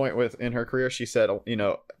reached a point in her career, she said, you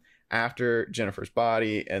know, after Jennifer's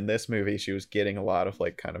Body and this movie, she was getting a lot of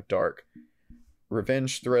like kind of dark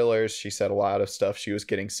revenge thrillers. She said a lot of stuff she was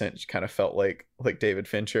getting sent kind of felt like David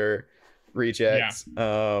Fincher rejects.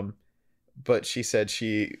 Yeah. But she said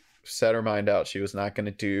she set her mind out. She was not going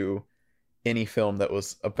to do any film that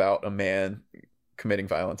was about a man committing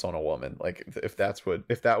violence on a woman. Like if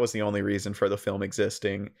that was the only reason for the film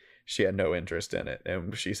existing, she had no interest in it.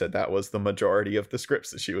 And she said that was the majority of the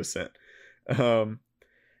scripts that she was sent.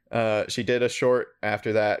 She did a short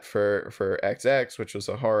after that for XX, which was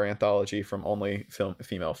a horror anthology from only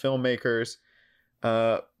female filmmakers.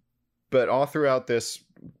 But all throughout this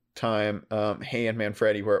time, Hay and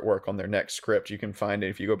Manfredi were at work on their next script. You can find it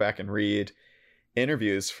if you go back and read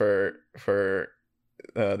interviews for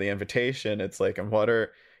The Invitation. It's like, and what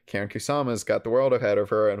are Karen Kusama's got the world ahead of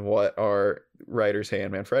her, and what are writers Hay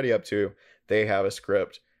and Manfredi up to? They have a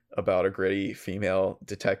script about a gritty female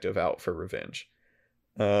detective out for revenge.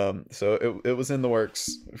 So it was in the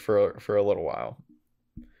works for a little while.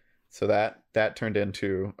 So that turned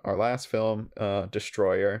into our last film,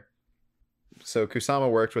 Destroyer. So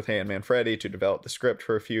Kusama worked with Hay and Manfredi to develop the script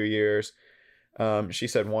for a few years. She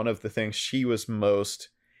said one of the things she was most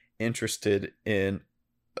interested in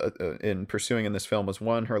pursuing in this film was,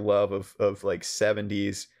 one, her love of like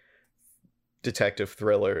 70s detective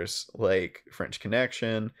thrillers like French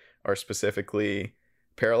Connection, or specifically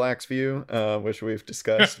Parallax View, which we've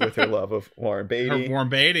discussed, with her love of Warren Beatty. Warren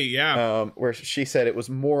Beatty, yeah. Where she said it was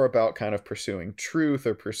more about kind of pursuing truth,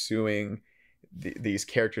 or pursuing these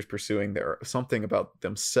characters pursuing something about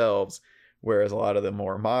themselves, whereas a lot of the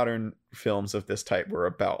more modern films of this type were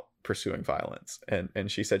about pursuing violence.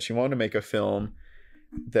 And she said she wanted to make a film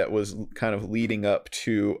that was kind of leading up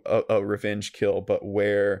to a revenge kill, but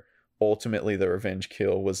where ultimately the revenge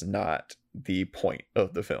kill was not the point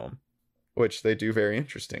of the film, which they do very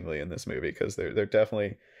interestingly in this movie, because they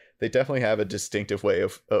definitely have a distinctive way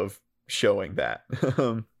of showing that.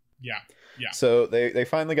 Yeah. So they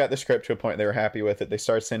finally got the script to a point they were happy with it. They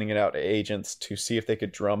started sending it out to agents to see if they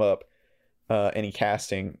could drum up any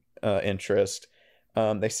casting interest.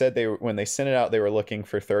 They said when they sent it out, they were looking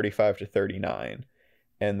for 35 to 39,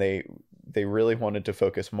 and they really wanted to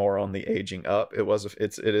focus more on the aging up.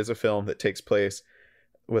 It is a film that takes place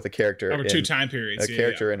with a character over two time periods,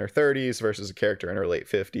 in her 30s versus a character in her late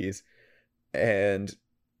 50s. And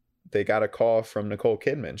they got a call from Nicole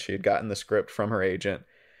Kidman. She had gotten the script from her agent,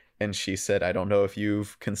 and she said, "I don't know if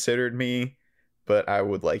you've considered me, but I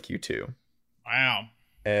would like you to." Wow.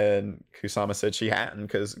 And Kusama said she hadn't,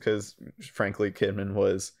 because frankly Kidman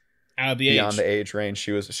was out of the beyond the age range.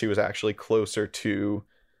 She was actually closer to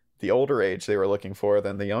the older age they were looking for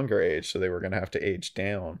than the younger age, so they were going to have to age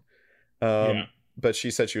down. But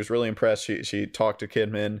she said she was really impressed. She talked to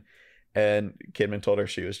Kidman, and Kidman told her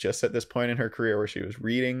she was just at this point in her career where she was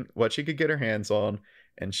reading what she could get her hands on,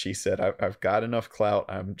 and she said, I've got enough clout.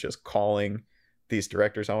 I'm just calling these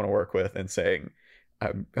directors I want to work with and saying,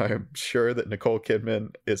 I'm sure that Nicole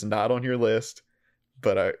Kidman is not on your list,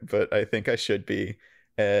 but I think I should be.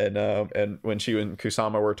 And when she and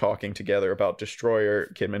Kusama were talking together about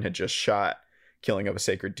Destroyer, Kidman had just shot Killing of a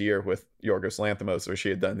Sacred Deer with Yorgos Lanthimos, where she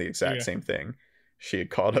had done the exact same thing. She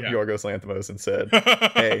had called up Yorgos Lanthimos and said,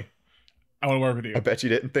 "Hey, I want to work with you. I bet you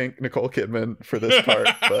didn't think Nicole Kidman for this part,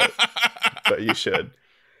 but you should."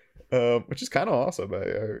 Which is kind of awesome. I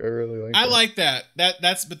really like. I like that.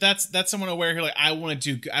 That's someone aware who, like, I want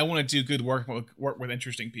to do good work with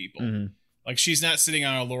interesting people. Mm-hmm. Like, she's not sitting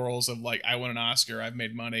on her laurels of like, I won an Oscar, I've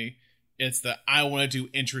made money. It's that I want to do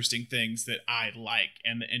interesting things that I like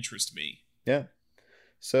and that interest me. Yeah.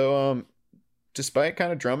 So despite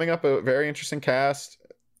kind of drumming up a very interesting cast,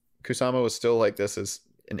 Kusama was still like, this is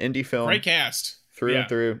an indie film. Great cast. Through and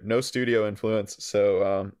through. No studio influence.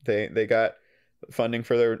 So they got funding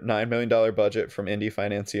for their $9 million budget from indie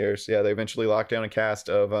financiers. Yeah, they eventually locked down a cast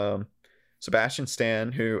of Sebastian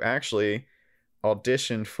Stan, who actually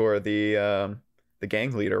auditioned for the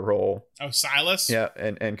gang leader role. Oh, Silas? Yeah,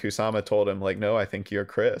 and Kusama told him, like, no, I think you're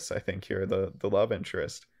Chris. I think you're the love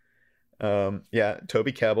interest. Yeah,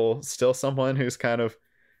 Toby Kebbell, still someone who's kind of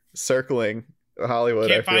circling Hollywood,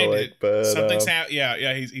 Can't I feel find like. it. But Something's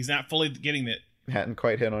yeah, he's not fully getting it. Hadn't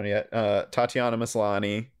quite hit on yet. Tatiana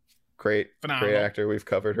Maslany, great actor. We've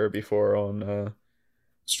covered her before on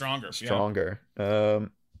Stronger. Yeah.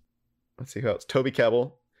 Let's see who else. Toby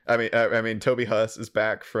Kebbell. I mean, Toby Huss is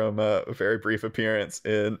back from a very brief appearance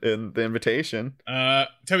in The Invitation.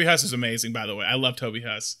 Toby Huss is amazing, by the way. I love Toby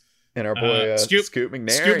Huss. And our boy Scoot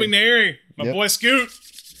McNairy. Scoot McNairy, my boy Scoot.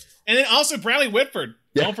 And then also Bradley Whitford.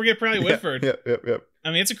 Yeah. Don't forget Bradley Whitford. Yep.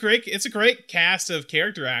 I mean, it's a great cast of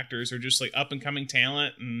character actors who are just like up and coming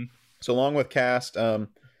talent. And so along with cast, one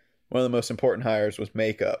of the most important hires was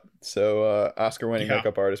makeup. So Oscar-winning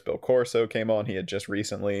makeup artist Bill Corso came on. He had just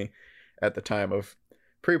recently, at the time of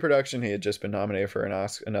pre-production, he had just been nominated for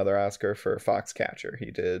another Oscar for Foxcatcher.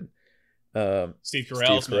 He did Steve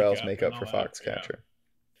Carell's makeup for Foxcatcher. Yeah.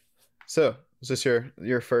 So, was this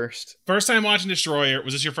your first time watching Destroyer?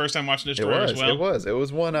 Was this your first time watching Destroyer as well? It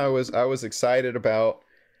was one I was excited about.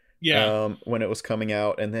 Yeah. When it was coming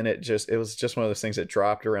out, and then it was just one of those things that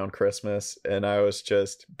dropped around Christmas, and I was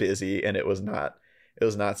just busy, and it was not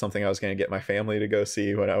something I was going to get my family to go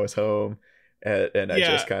see when I was home, and I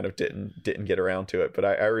just kind of didn't get around to it. But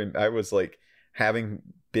I was like, having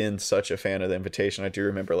been such a fan of The Invitation, I do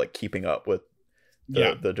remember like keeping up with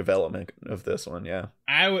the development of this one.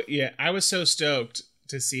 I was so stoked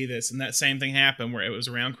to see this, and that same thing happened where it was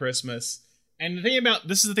around Christmas. And the thing about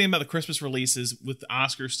the Christmas releases with the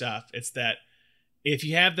Oscar stuff, it's that if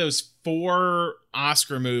you have those 4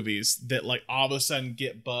 Oscar movies that like all of a sudden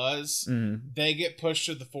get buzz, they get pushed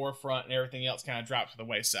to the forefront, and everything else kind of drops to the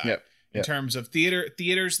wayside. In terms of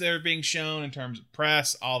theaters that are being shown, in terms of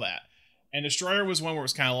press, all that. And Destroyer was one where it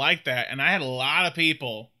was kind of like that, and I had a lot of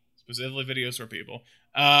people, specifically videos for people,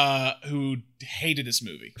 who hated this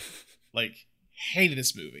movie.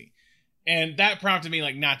 And that prompted me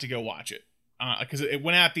like not to go watch it. Because it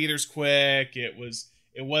went out theaters quick. It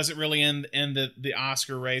wasn't really in the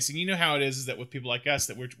Oscar race. And you know how it is that with people like us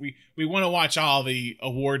that we want to watch all the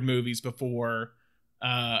award movies before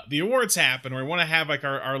the awards happen, or we want to have like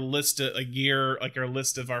our list of our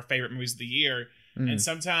list of our favorite movies of the year. And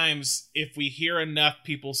sometimes if we hear enough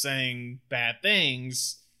people saying bad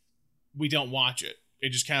things, we don't watch it. It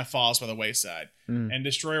just kind of falls by the wayside. And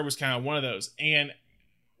Destroyer was kind of one of those. And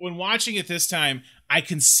when watching it this time, I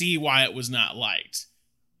can see why it was not liked.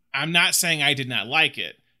 I'm not saying I did not like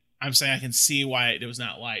it. I'm saying I can see why it was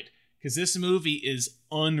not liked. Because this movie is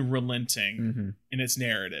unrelenting in its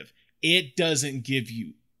narrative. It doesn't give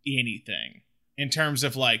you anything in terms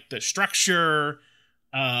of like the structure.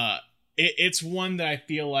 It's one that I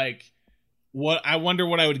feel like I wonder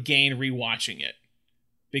what I would gain rewatching it.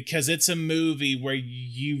 Because it's a movie where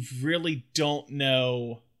you really don't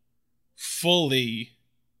know fully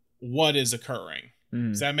what is occurring.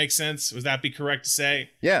 Does that make sense? Would that be correct to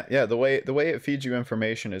say? Yeah. The way it feeds you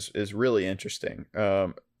information is really interesting.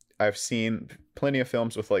 I've seen plenty of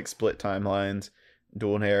films with like split timelines,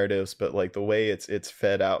 dual narratives, but like the way it's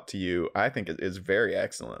fed out to you, I think it is very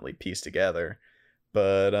excellently pieced together.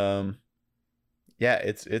 But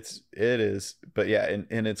it is. But yeah,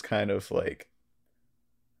 in its kind of like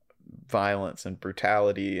violence and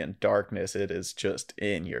brutality and darkness, it is just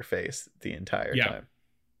in your face the entire time.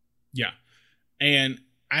 Yeah. And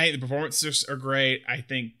the performances are great. I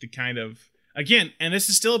think the kind of, again, and this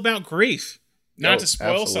is still about grief. Not to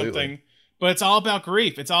spoil something, but it's all about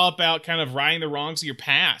grief. It's all about kind of righting the wrongs of your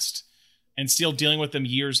past and still dealing with them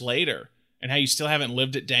years later, and how you still haven't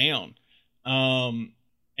lived it down. And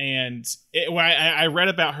when I read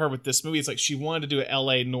about her with this movie, it's like she wanted to do a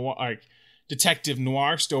LA noir, like detective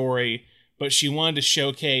noir story, but she wanted to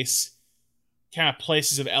showcase kind of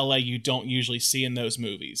places of LA you don't usually see in those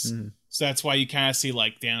movies. So that's why you kind of see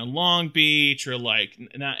like down in Long Beach, or like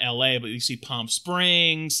not LA, but you see Palm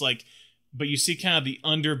Springs, but you see kind of the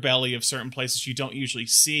underbelly of certain places you don't usually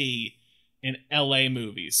see in LA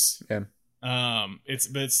movies. Yeah.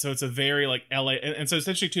 It's a very like LA, and so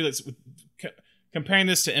essentially too, that's comparing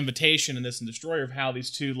this to Invitation and this and Destroyer, of how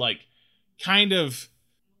these two like kind of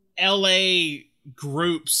LA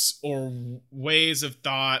groups or ways of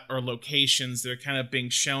thought or locations that are kind of being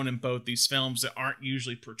shown in both these films that aren't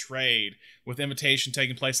usually portrayed, with Invitation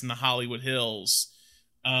taking place in the Hollywood Hills,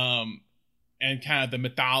 and kind of the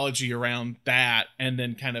mythology around that, and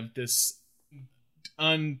then kind of this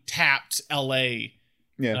untapped LA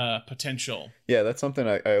potential. Yeah, that's something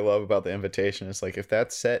I love about The Invitation. It's like, if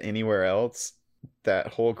that's set anywhere else, that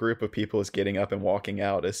whole group of people is getting up and walking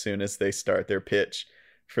out as soon as they start their pitch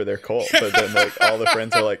for their cult. But then like all the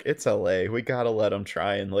friends are like, it's LA, we gotta let them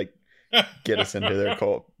try and like get us into their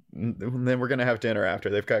cult, and then we're gonna have dinner after.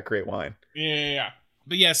 They've got great wine. Yeah.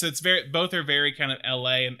 But yeah, so it's both are very kind of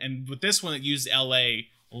LA, and with this one it used LA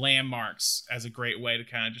landmarks as a great way to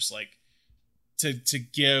kind of just like to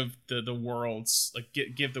give the world's like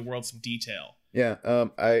give the world some detail. Yeah,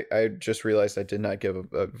 I just realized I did not give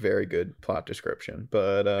a very good plot description,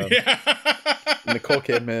 but Nicole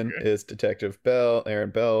Kidman is Detective Erin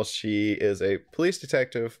Bell. She is a police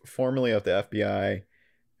detective formerly of the FBI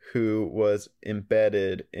who was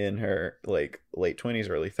embedded in her like late 20s,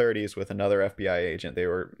 early 30s with another FBI agent. They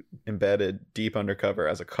were embedded deep undercover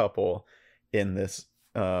as a couple in this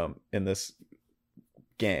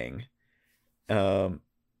gang.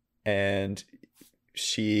 And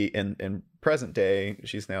she in present day,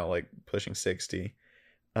 she's now like pushing 60.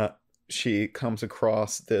 She comes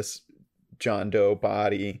across this John Doe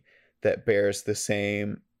body that bears the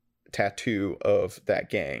same tattoo of that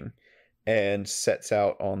gang, and sets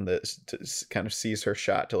out on this to kind of seize her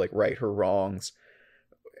shot to like right her wrongs,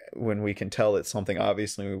 when we can tell that something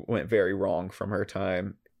obviously went very wrong from her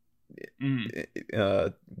time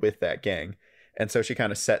with that gang. And so she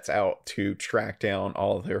kind of sets out to track down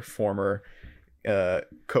all of her former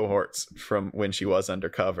cohorts from when she was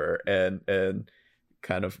undercover, and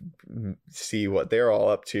kind of see what they're all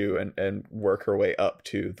up to, and work her way up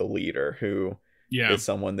to the leader, who is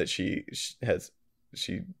someone that she has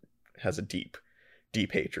a deep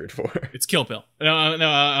hatred for. It's Kill Bill.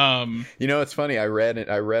 No. You know, it's funny. I read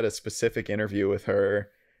a specific interview with her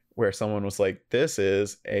where someone was like, "This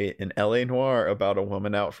is an LA noir about a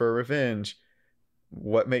woman out for revenge.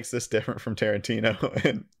 What makes this different from Tarantino?"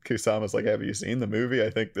 And Kusama's like, "Have you seen the movie? I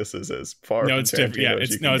think this is as far." No, from it's Tarantino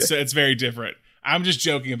different. Yeah, it's very different. I'm just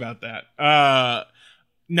joking about that.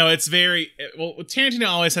 No, it's very well. Tarantino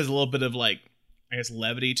always has a little bit of like, I guess,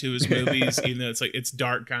 levity to his movies, even though it's like it's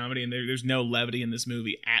dark comedy, and there's no levity in this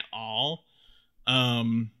movie at all.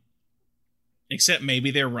 Except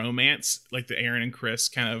maybe their romance, like the Aaron and Chris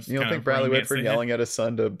kind of. You don't think Bradley Whitford yelling at his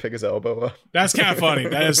son to pick his elbow up? That's kind of funny.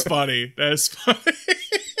 That is funny.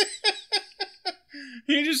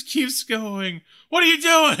 He just keeps going, "What are you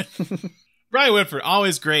doing?" Bradley Whitford,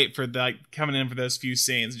 always great for like coming in for those few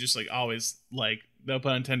scenes, just like always like, no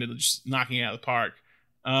pun intended, just knocking it out of the park.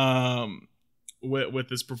 With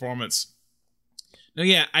this performance. No,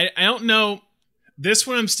 yeah, I don't know. This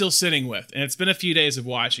one I'm still sitting with, and it's been a few days of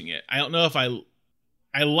watching it. I don't know if I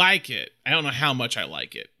like it. I don't know how much I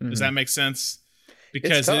like it. Does that make sense?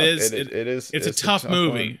 Because it is a tough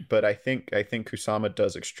movie. One, but I think Kusama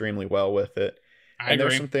does extremely well with it. I agree.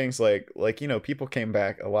 There's some things like you know, people came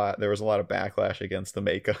back a lot. There was a lot of backlash against the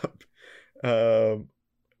makeup.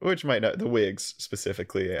 Which might not, the wigs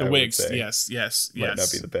specifically. The wigs, yes. Might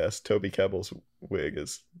not be the best. Toby Kebbell's wig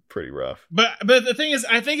is pretty rough. But the thing is,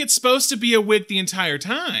 I think it's supposed to be a wig the entire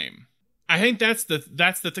time. I think that's the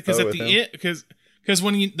thing, because at the end, because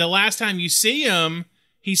when the last time you see him,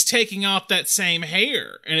 he's taking off that same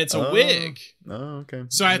hair, and it's a wig. Oh, okay.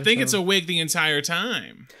 So I think it's a wig the entire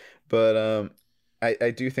time. But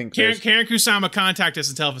I do think Karen Kusama, contact us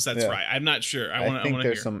and tell us that's right. I'm not sure. I think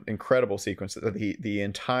there's some incredible sequences. The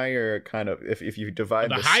entire kind of, if you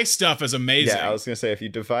divide the high stuff is amazing. Yeah, I was gonna say, if you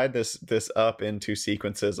divide this up into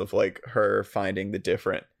sequences of like her finding the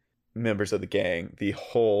different members of the gang, the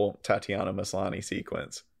whole Tatiana Maslany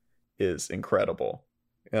sequence is incredible.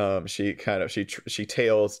 She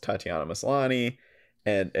tails Tatiana Maslany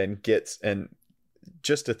and gets, and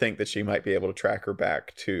just to think that she might be able to track her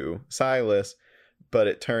back to Silas. But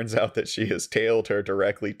it turns out that she has tailed her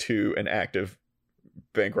directly to an active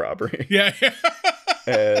bank robbery. Yeah.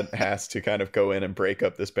 And has to kind of go in and break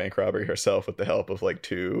up this bank robbery herself with the help of like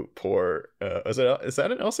two poor. Is that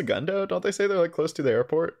in El Segundo? Don't they say they're like close to the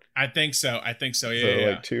airport? I think so. Yeah. So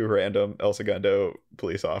like two random El Segundo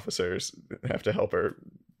police officers have to help her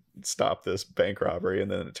stop this bank robbery,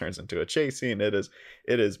 and then it turns into a chase scene. It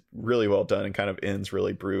is really well done and kind of ends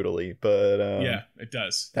really brutally, but yeah, it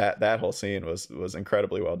does. That whole scene was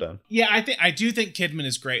incredibly well done. Yeah, I do think Kidman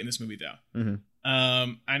is great in this movie though.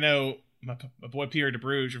 Mm-hmm. I know my boy Pierre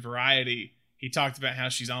DeBruge of Variety, he talked about how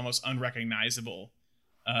she's almost unrecognizable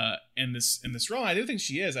in this role. I do think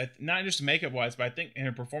she is. Not just makeup wise, but I think in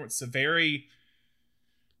her performance,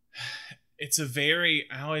 it's a very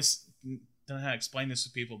I always don't know how to explain this to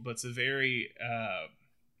people, but it's a very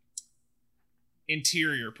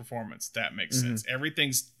interior performance. That makes sense.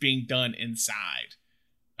 Everything's being done inside.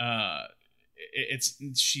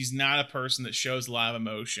 She's not a person that shows a lot of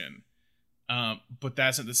emotion, but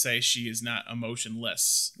that's not to say she is not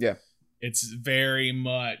emotionless. Yeah, It's very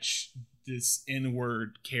much this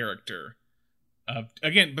inward character of,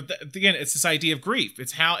 again, again, it's this idea of grief.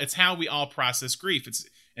 It's how we all process grief. It's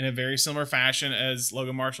in a very similar fashion as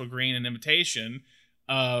Logan Marshall Green and Invitation,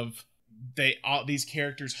 of these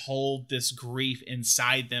characters hold this grief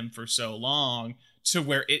inside them for so long to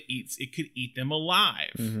where it could eat them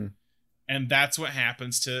alive. Mm-hmm. And that's what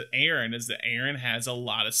happens to Erin, is that Erin has a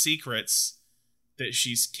lot of secrets that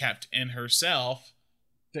she's kept in herself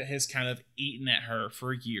that has kind of eaten at her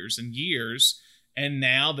for years and years. And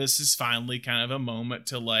now this is finally kind of a moment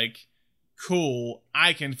to like, cool,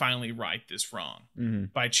 I can finally right this wrong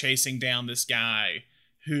by chasing down this guy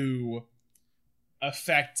who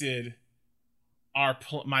affected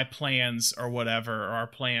my plans or whatever, or our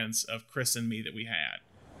plans of Chris and me that we had.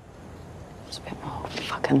 Spent my whole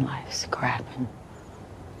fucking life scrapping.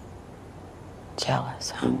 Jealous,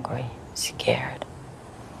 hungry, scared.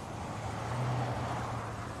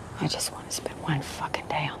 I just want to spend one fucking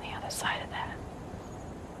day on the other side of that.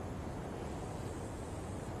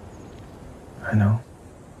 I know.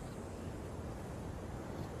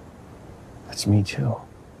 That's me too.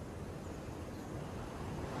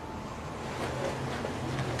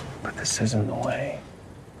 But this isn't the way.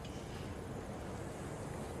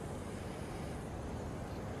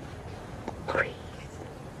 Breathe.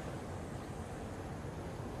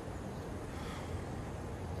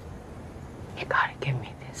 You gotta give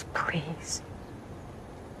me this, please.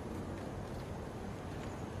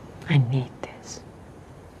 I need this.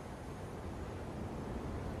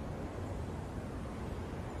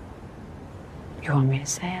 You want me to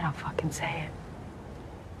say it? I'll fucking say it.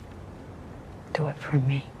 Do it for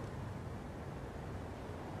me.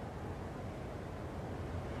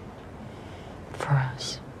 For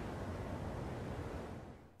us.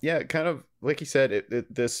 Yeah, kind of like you said,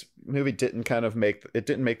 this movie didn't make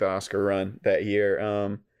the Oscar run that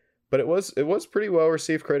year. But it was pretty well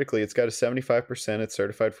received critically. It's got a 75%. It's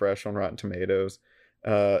certified fresh on Rotten Tomatoes.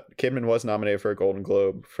 Kidman was nominated for a Golden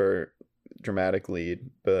Globe for dramatic lead,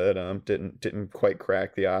 but didn't quite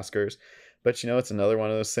crack the Oscars. But it's another one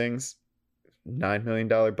of those things. $9 million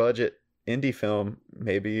budget indie film.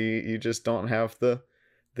 Maybe you just don't have the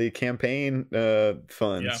campaign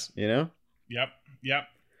funds. Yep.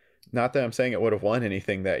 Not that I'm saying it would have won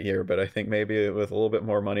anything that year, but I think maybe with a little bit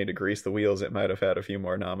more money to grease the wheels, it might have had a few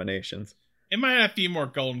more nominations. It might have a few more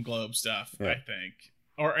Golden Globe stuff, yeah. I think,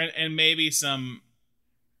 and maybe some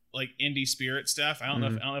like indie spirit stuff. I don't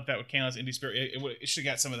know if that would count as indie spirit. It should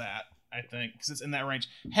have got some of that, I think, because it's in that range.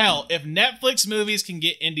 Hell, if Netflix movies can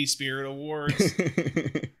get indie spirit awards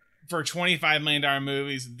for $25 million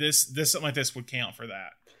movies, this something like this would count for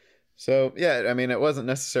that. So, yeah, I mean, it wasn't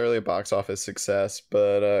necessarily a box office success,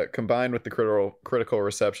 but combined with the critical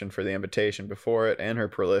reception for The Invitation before it and her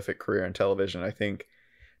prolific career in television, I think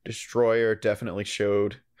Destroyer definitely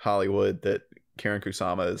showed Hollywood that Karen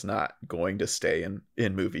Kusama is not going to stay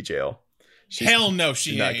in movie jail. Hell no,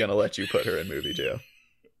 she's not going to let you put her in movie jail.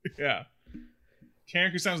 Yeah.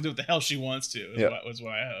 Karen Kusama's do what the hell she wants to, is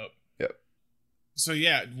what I hope. Yep. So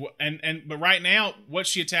yeah, but right now, what's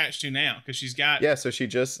she attached to now? Because she's got so she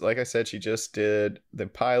just, like I said, she just did the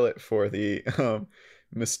pilot for the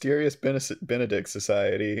Mysterious Benedict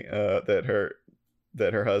Society that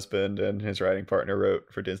her husband and his writing partner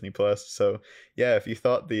wrote for Disney Plus. So yeah, if you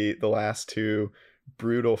thought the last two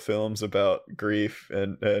brutal films about grief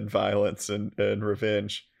and violence and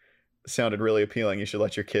revenge sounded really appealing, you should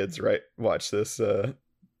let your kids watch this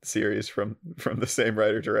series from the same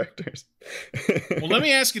writer directors. Well, let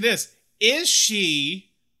me ask you this: is she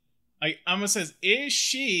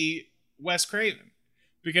Wes Craven?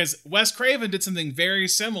 Because Wes Craven did something very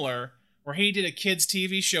similar, where he did a kids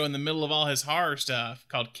TV show in the middle of all his horror stuff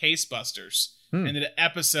called Case Busters, and did an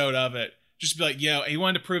episode of it just to be like, he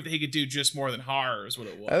wanted to prove that he could do just more than horror, is what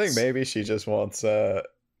it was. I think maybe she just wants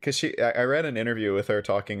because I read an interview with her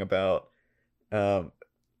talking about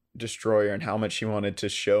Destroyer and how much she wanted to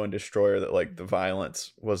show in Destroyer that like the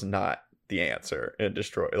violence was not the answer in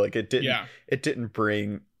Destroyer. Like it didn't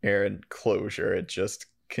bring Erin closure. It just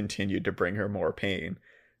continued to bring her more pain.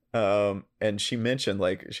 And she mentioned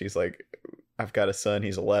she's like, I've got a son,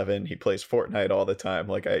 he's 11, he plays Fortnite all the time.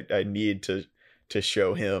 Like I need to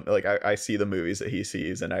show him, like I see the movies that he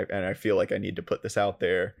sees, and I feel like I need to put this out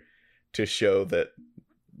there to show that,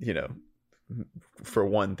 for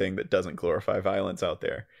one thing, that doesn't glorify violence out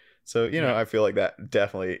there. So, I feel like that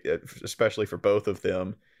definitely, especially for both of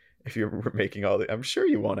them, if you're making I'm sure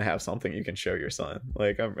you want to have something you can show your son.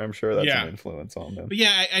 Like, I'm sure that's an influence on them. But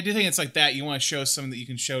yeah, I do think it's like that. You want to show something that you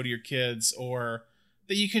can show to your kids, or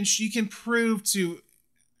that you can prove to.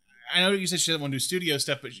 I know you said she doesn't want to do studio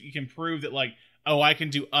stuff, but you can prove that, like, oh, I can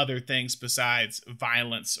do other things besides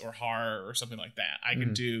violence or horror or something like that. I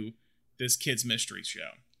can do this kids mystery show.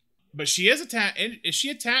 But she is attached. Is she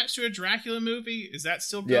attached to a Dracula movie? Is that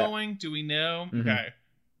still going? Do we know? Okay,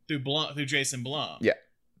 through Jason Blum. Yeah.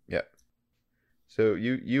 So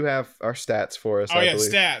you have our stats for us. Oh, I yeah,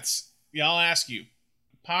 believe. stats. Yeah, I'll ask you.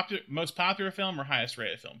 Most popular film or highest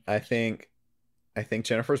rated film? I think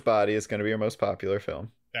Jennifer's Body is going to be our most popular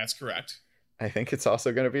film. That's correct. I think it's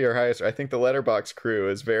also going to be our highest. I think the Letterboxd crew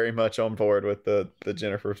is very much on board with the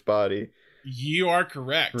Jennifer's Body. You are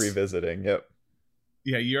correct. Revisiting. Yep.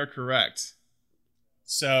 Yeah, you're correct.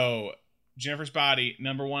 So, Jennifer's Body,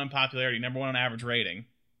 number 1 in popularity, number 1 on average rating.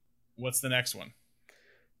 What's the next one?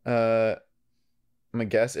 I'm gonna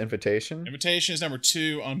guess Invitation. Invitation is number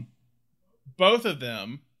 2 on both of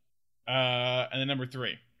them, and then number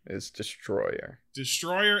 3 is Destroyer.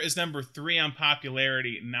 Destroyer is number 3 on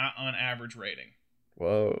popularity, not on average rating.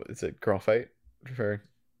 Whoa, is it Girl Fight?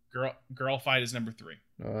 Girl Fight is number 3.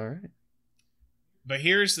 All right. But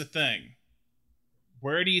here's the thing.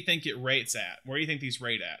 Where do you think it rates at? Where do you think these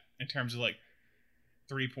rate at in terms of like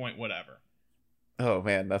 3 point whatever? Oh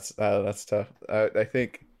man, that's tough. I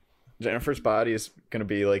think Jennifer's Body is gonna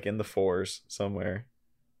be like in the 4s somewhere.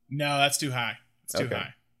 No, that's too high. It's too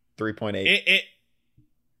high. 3.8.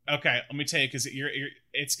 Okay, let me tell you, because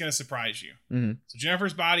it's gonna surprise you. Mm-hmm. So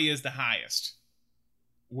Jennifer's Body is the highest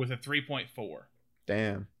with a 3.4.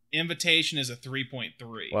 Damn. Invitation is a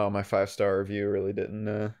 3.3. Wow, my 5-star review really didn't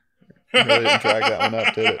drag that one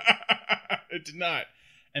up, did it? It did not.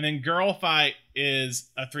 And then Girl Fight is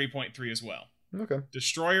a 3.3 as well. Okay.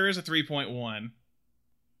 Destroyer is a 3.1.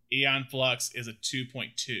 Aeon Flux is a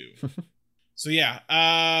 2.2. So yeah,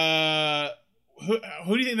 who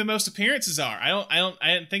do you think the most appearances are? I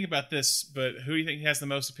didn't think about this, but who do you think has the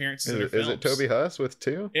most appearances in their films? Is it Toby Huss with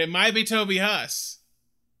 2? It might be Toby Huss.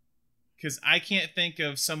 Because I can't think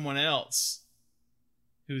of someone else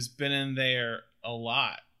who's been in there a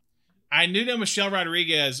lot. I knew that Michelle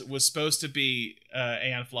Rodriguez was supposed to be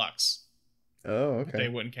Aeon Flux. Oh, okay. But they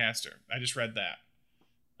wouldn't cast her. I just read that.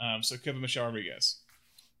 So it could be Michelle Rodriguez.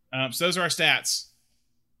 So those are our stats.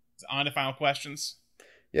 On to final questions.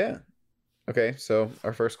 Yeah. Okay, so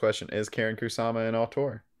our first question is Karen Kusama an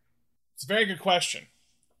auteur? It's a very good question.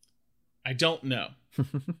 I don't know.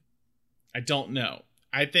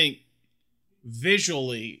 I think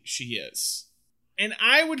visually she is. And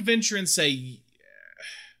I would venture and say,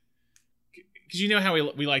 because you know how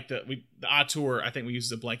we like the auteur, I think we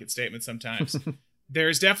use as a blanket statement sometimes.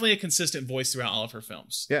 There's definitely a consistent voice throughout all of her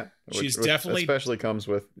films. Yeah. She's which definitely... especially comes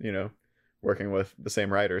with, working with the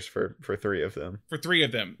same writers for 3 of them. For 3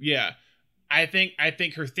 of them, yeah. I think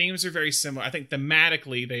her themes are very similar. I think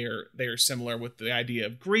thematically they are similar with the idea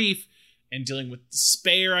of grief and dealing with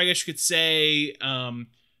despair, I guess you could say.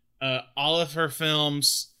 All of her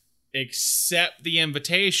films, except The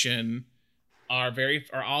Invitation, are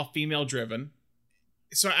all female driven.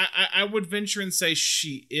 So I would venture and say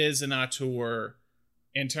she is an auteur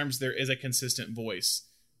in terms there is a consistent voice.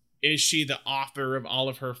 Is she the author of all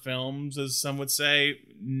of her films, as some would say?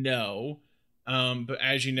 No. But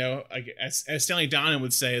as you know, as Stanley Donen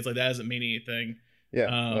would say, it's like that doesn't mean anything. Yeah,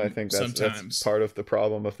 I think that's part of the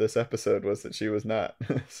problem of this episode was that she was not.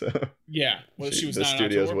 So yeah, she was not. The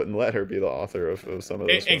studios wouldn't let her be the author of some of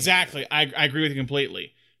those. Exactly, I agree with you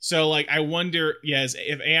completely. So like, I wonder, yes,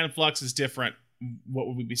 if Aeon Flux is different, what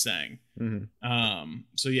would we be saying? Mm-hmm.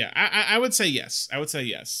 So yeah, I would say yes.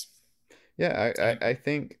 Yeah, I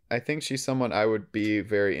think she's someone I would be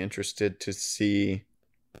very interested to see,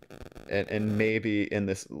 and maybe in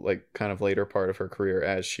this like kind of later part of her career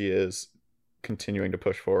as she is continuing to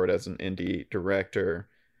push forward as an indie director,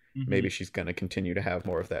 maybe she's going to continue to have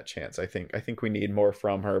more of that chance. I think we need more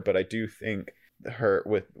from her, but I do think her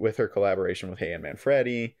with her collaboration with Hey and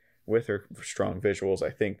Manfredi, with her strong visuals,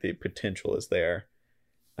 I think the potential is there.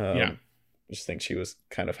 I just think she was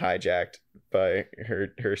kind of hijacked by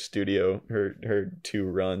her studio, her 2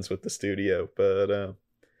 runs with the studio, but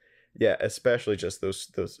yeah, especially just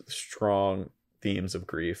those strong themes of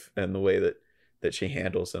grief and the way that she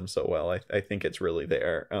handles them so well. I think it's really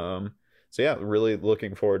there. So yeah, really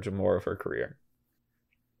looking forward to more of her career.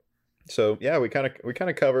 So yeah, we kind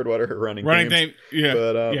of covered what are her running themes. Yeah.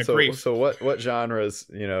 But grief. So what genres,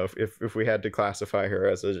 if we had to classify her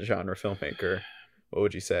as a genre filmmaker, what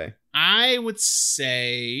would you say? I would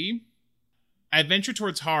say I venture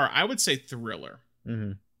towards horror. I would say thriller.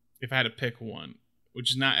 Mm-hmm. If I had to pick one, which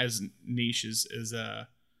is not as niche as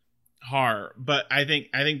horror, but I think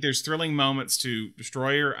there's thrilling moments to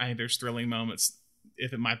Destroyer. I think there's thrilling moments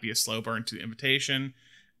if it might be a slow burn to Invitation.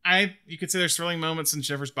 You could say there's thrilling moments in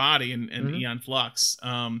Jennifer's Body and Aeon Flux.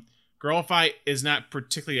 Girl Fight is not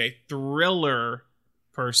particularly a thriller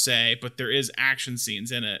per se, but there is action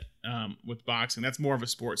scenes in it with boxing. That's more of a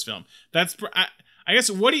sports film. I guess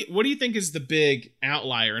what do you think is the big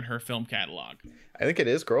outlier in her film catalog? I think it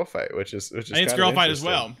is Girl Fight, which is I think it's Girl Fight as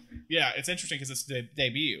well. Yeah, it's interesting because it's the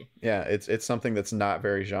debut. Yeah, it's something that's not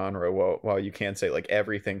very genre. While you can say like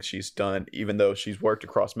everything she's done, even though she's worked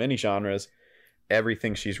across many genres,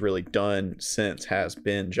 everything she's really done since has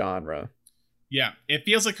been genre. Yeah, it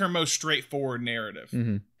feels like her most straightforward narrative.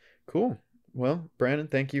 Mm-hmm. Cool. Well, Brandon,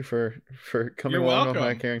 thank you for coming You're along welcome. with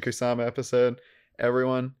my Karen Kusama episode.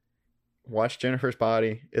 Everyone, watch Jennifer's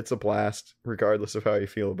Body. It's a blast, regardless of how you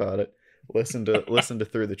feel about it. Listen to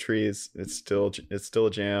Through the Trees. It's still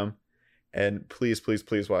a jam. And please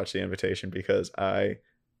watch The Invitation because I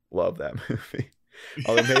love that movie.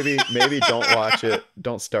 Although maybe don't watch it.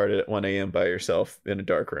 Don't start it at 1 a.m. by yourself in a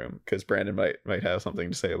dark room because Brandon might have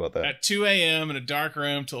something to say about that. At 2 a.m. in a dark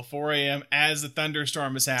room till 4 a.m. as the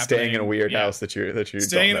thunderstorm is happening. Staying in a weird house that you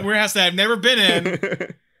staying in a weird house that I've never been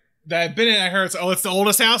in. I heard it's the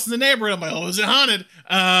oldest house in the neighborhood. I'm like, oh, is it haunted?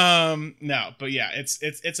 No, but yeah,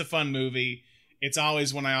 it's a fun movie. It's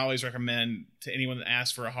always one I always recommend to anyone that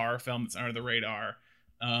asks for a horror film that's under the radar.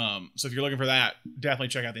 So if you're looking for that, definitely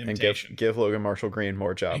check out The Invitation. And give Logan Marshall Green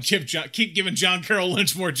more jobs. And keep giving John Carroll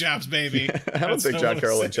Lynch more jobs, baby. I don't think John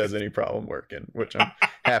Carroll Lynch has any problem working, which I'm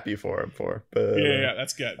happy for him for. But yeah,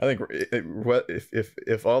 that's good. I think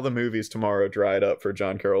if all the movies tomorrow dried up for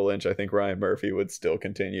John Carroll Lynch, I think Ryan Murphy would still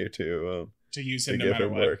continue to use him no matter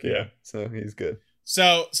what. Work. Yeah, so he's good.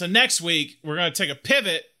 So next week we're gonna take a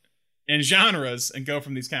pivot in genres and go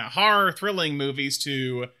from these kind of horror thrilling movies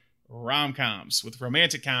to rom-coms with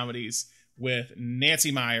romantic comedies with Nancy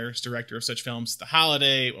Meyers, director of such films The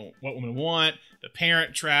Holiday, What Women Want, The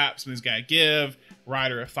Parent Trap, Something's Gotta Give,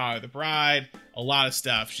 writer of Father the Bride, a lot of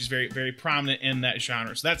stuff. She's very, very prominent in that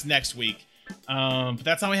genre. So that's next week. But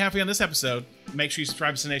that's all we have for you on this episode. Make sure you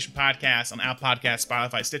subscribe to Cination Podcast on Apple Podcasts,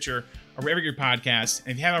 Spotify, Stitcher, or wherever your podcast.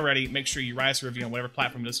 And if you haven't already, make sure you write us a review on whatever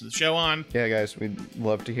platform you listen to the show on. Yeah, guys, we'd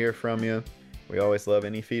love to hear from you. We always love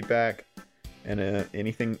any feedback. And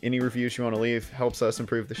any reviews you want to leave helps us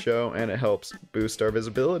improve the show, and it helps boost our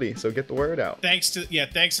visibility. So get the word out. Thanks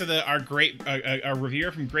to our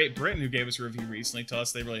reviewer from Great Britain who gave us a review recently. Tell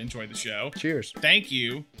us they really enjoyed the show. Cheers. Thank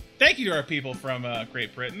you to our people from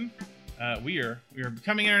Great Britain. We are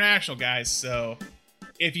becoming international, guys. So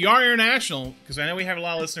if you are international, because I know we have a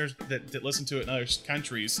lot of listeners that listen to it in other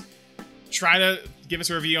countries, try to give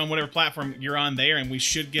us a review on whatever platform you're on there, and we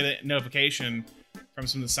should get a notification from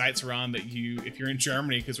some of the sites we're on that if you're in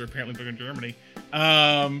Germany, because we're apparently big in Germany,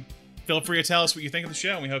 feel free to tell us what you think of the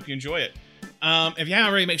show, and we hope you enjoy it. If you haven't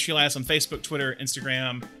already, make sure you like us on Facebook, Twitter,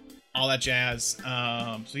 Instagram, all that jazz.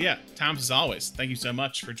 So yeah, Thomas, as always, thank you so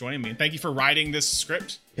much for joining me, and thank you for writing this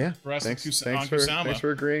script for us. Thanks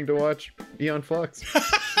for agreeing to watch Aeon Flux.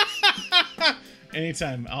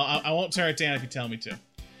 Anytime. I won't turn it down if you tell me to.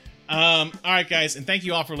 All right, guys, and thank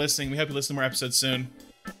you all for listening. We hope you listen to more episodes soon.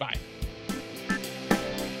 Bye.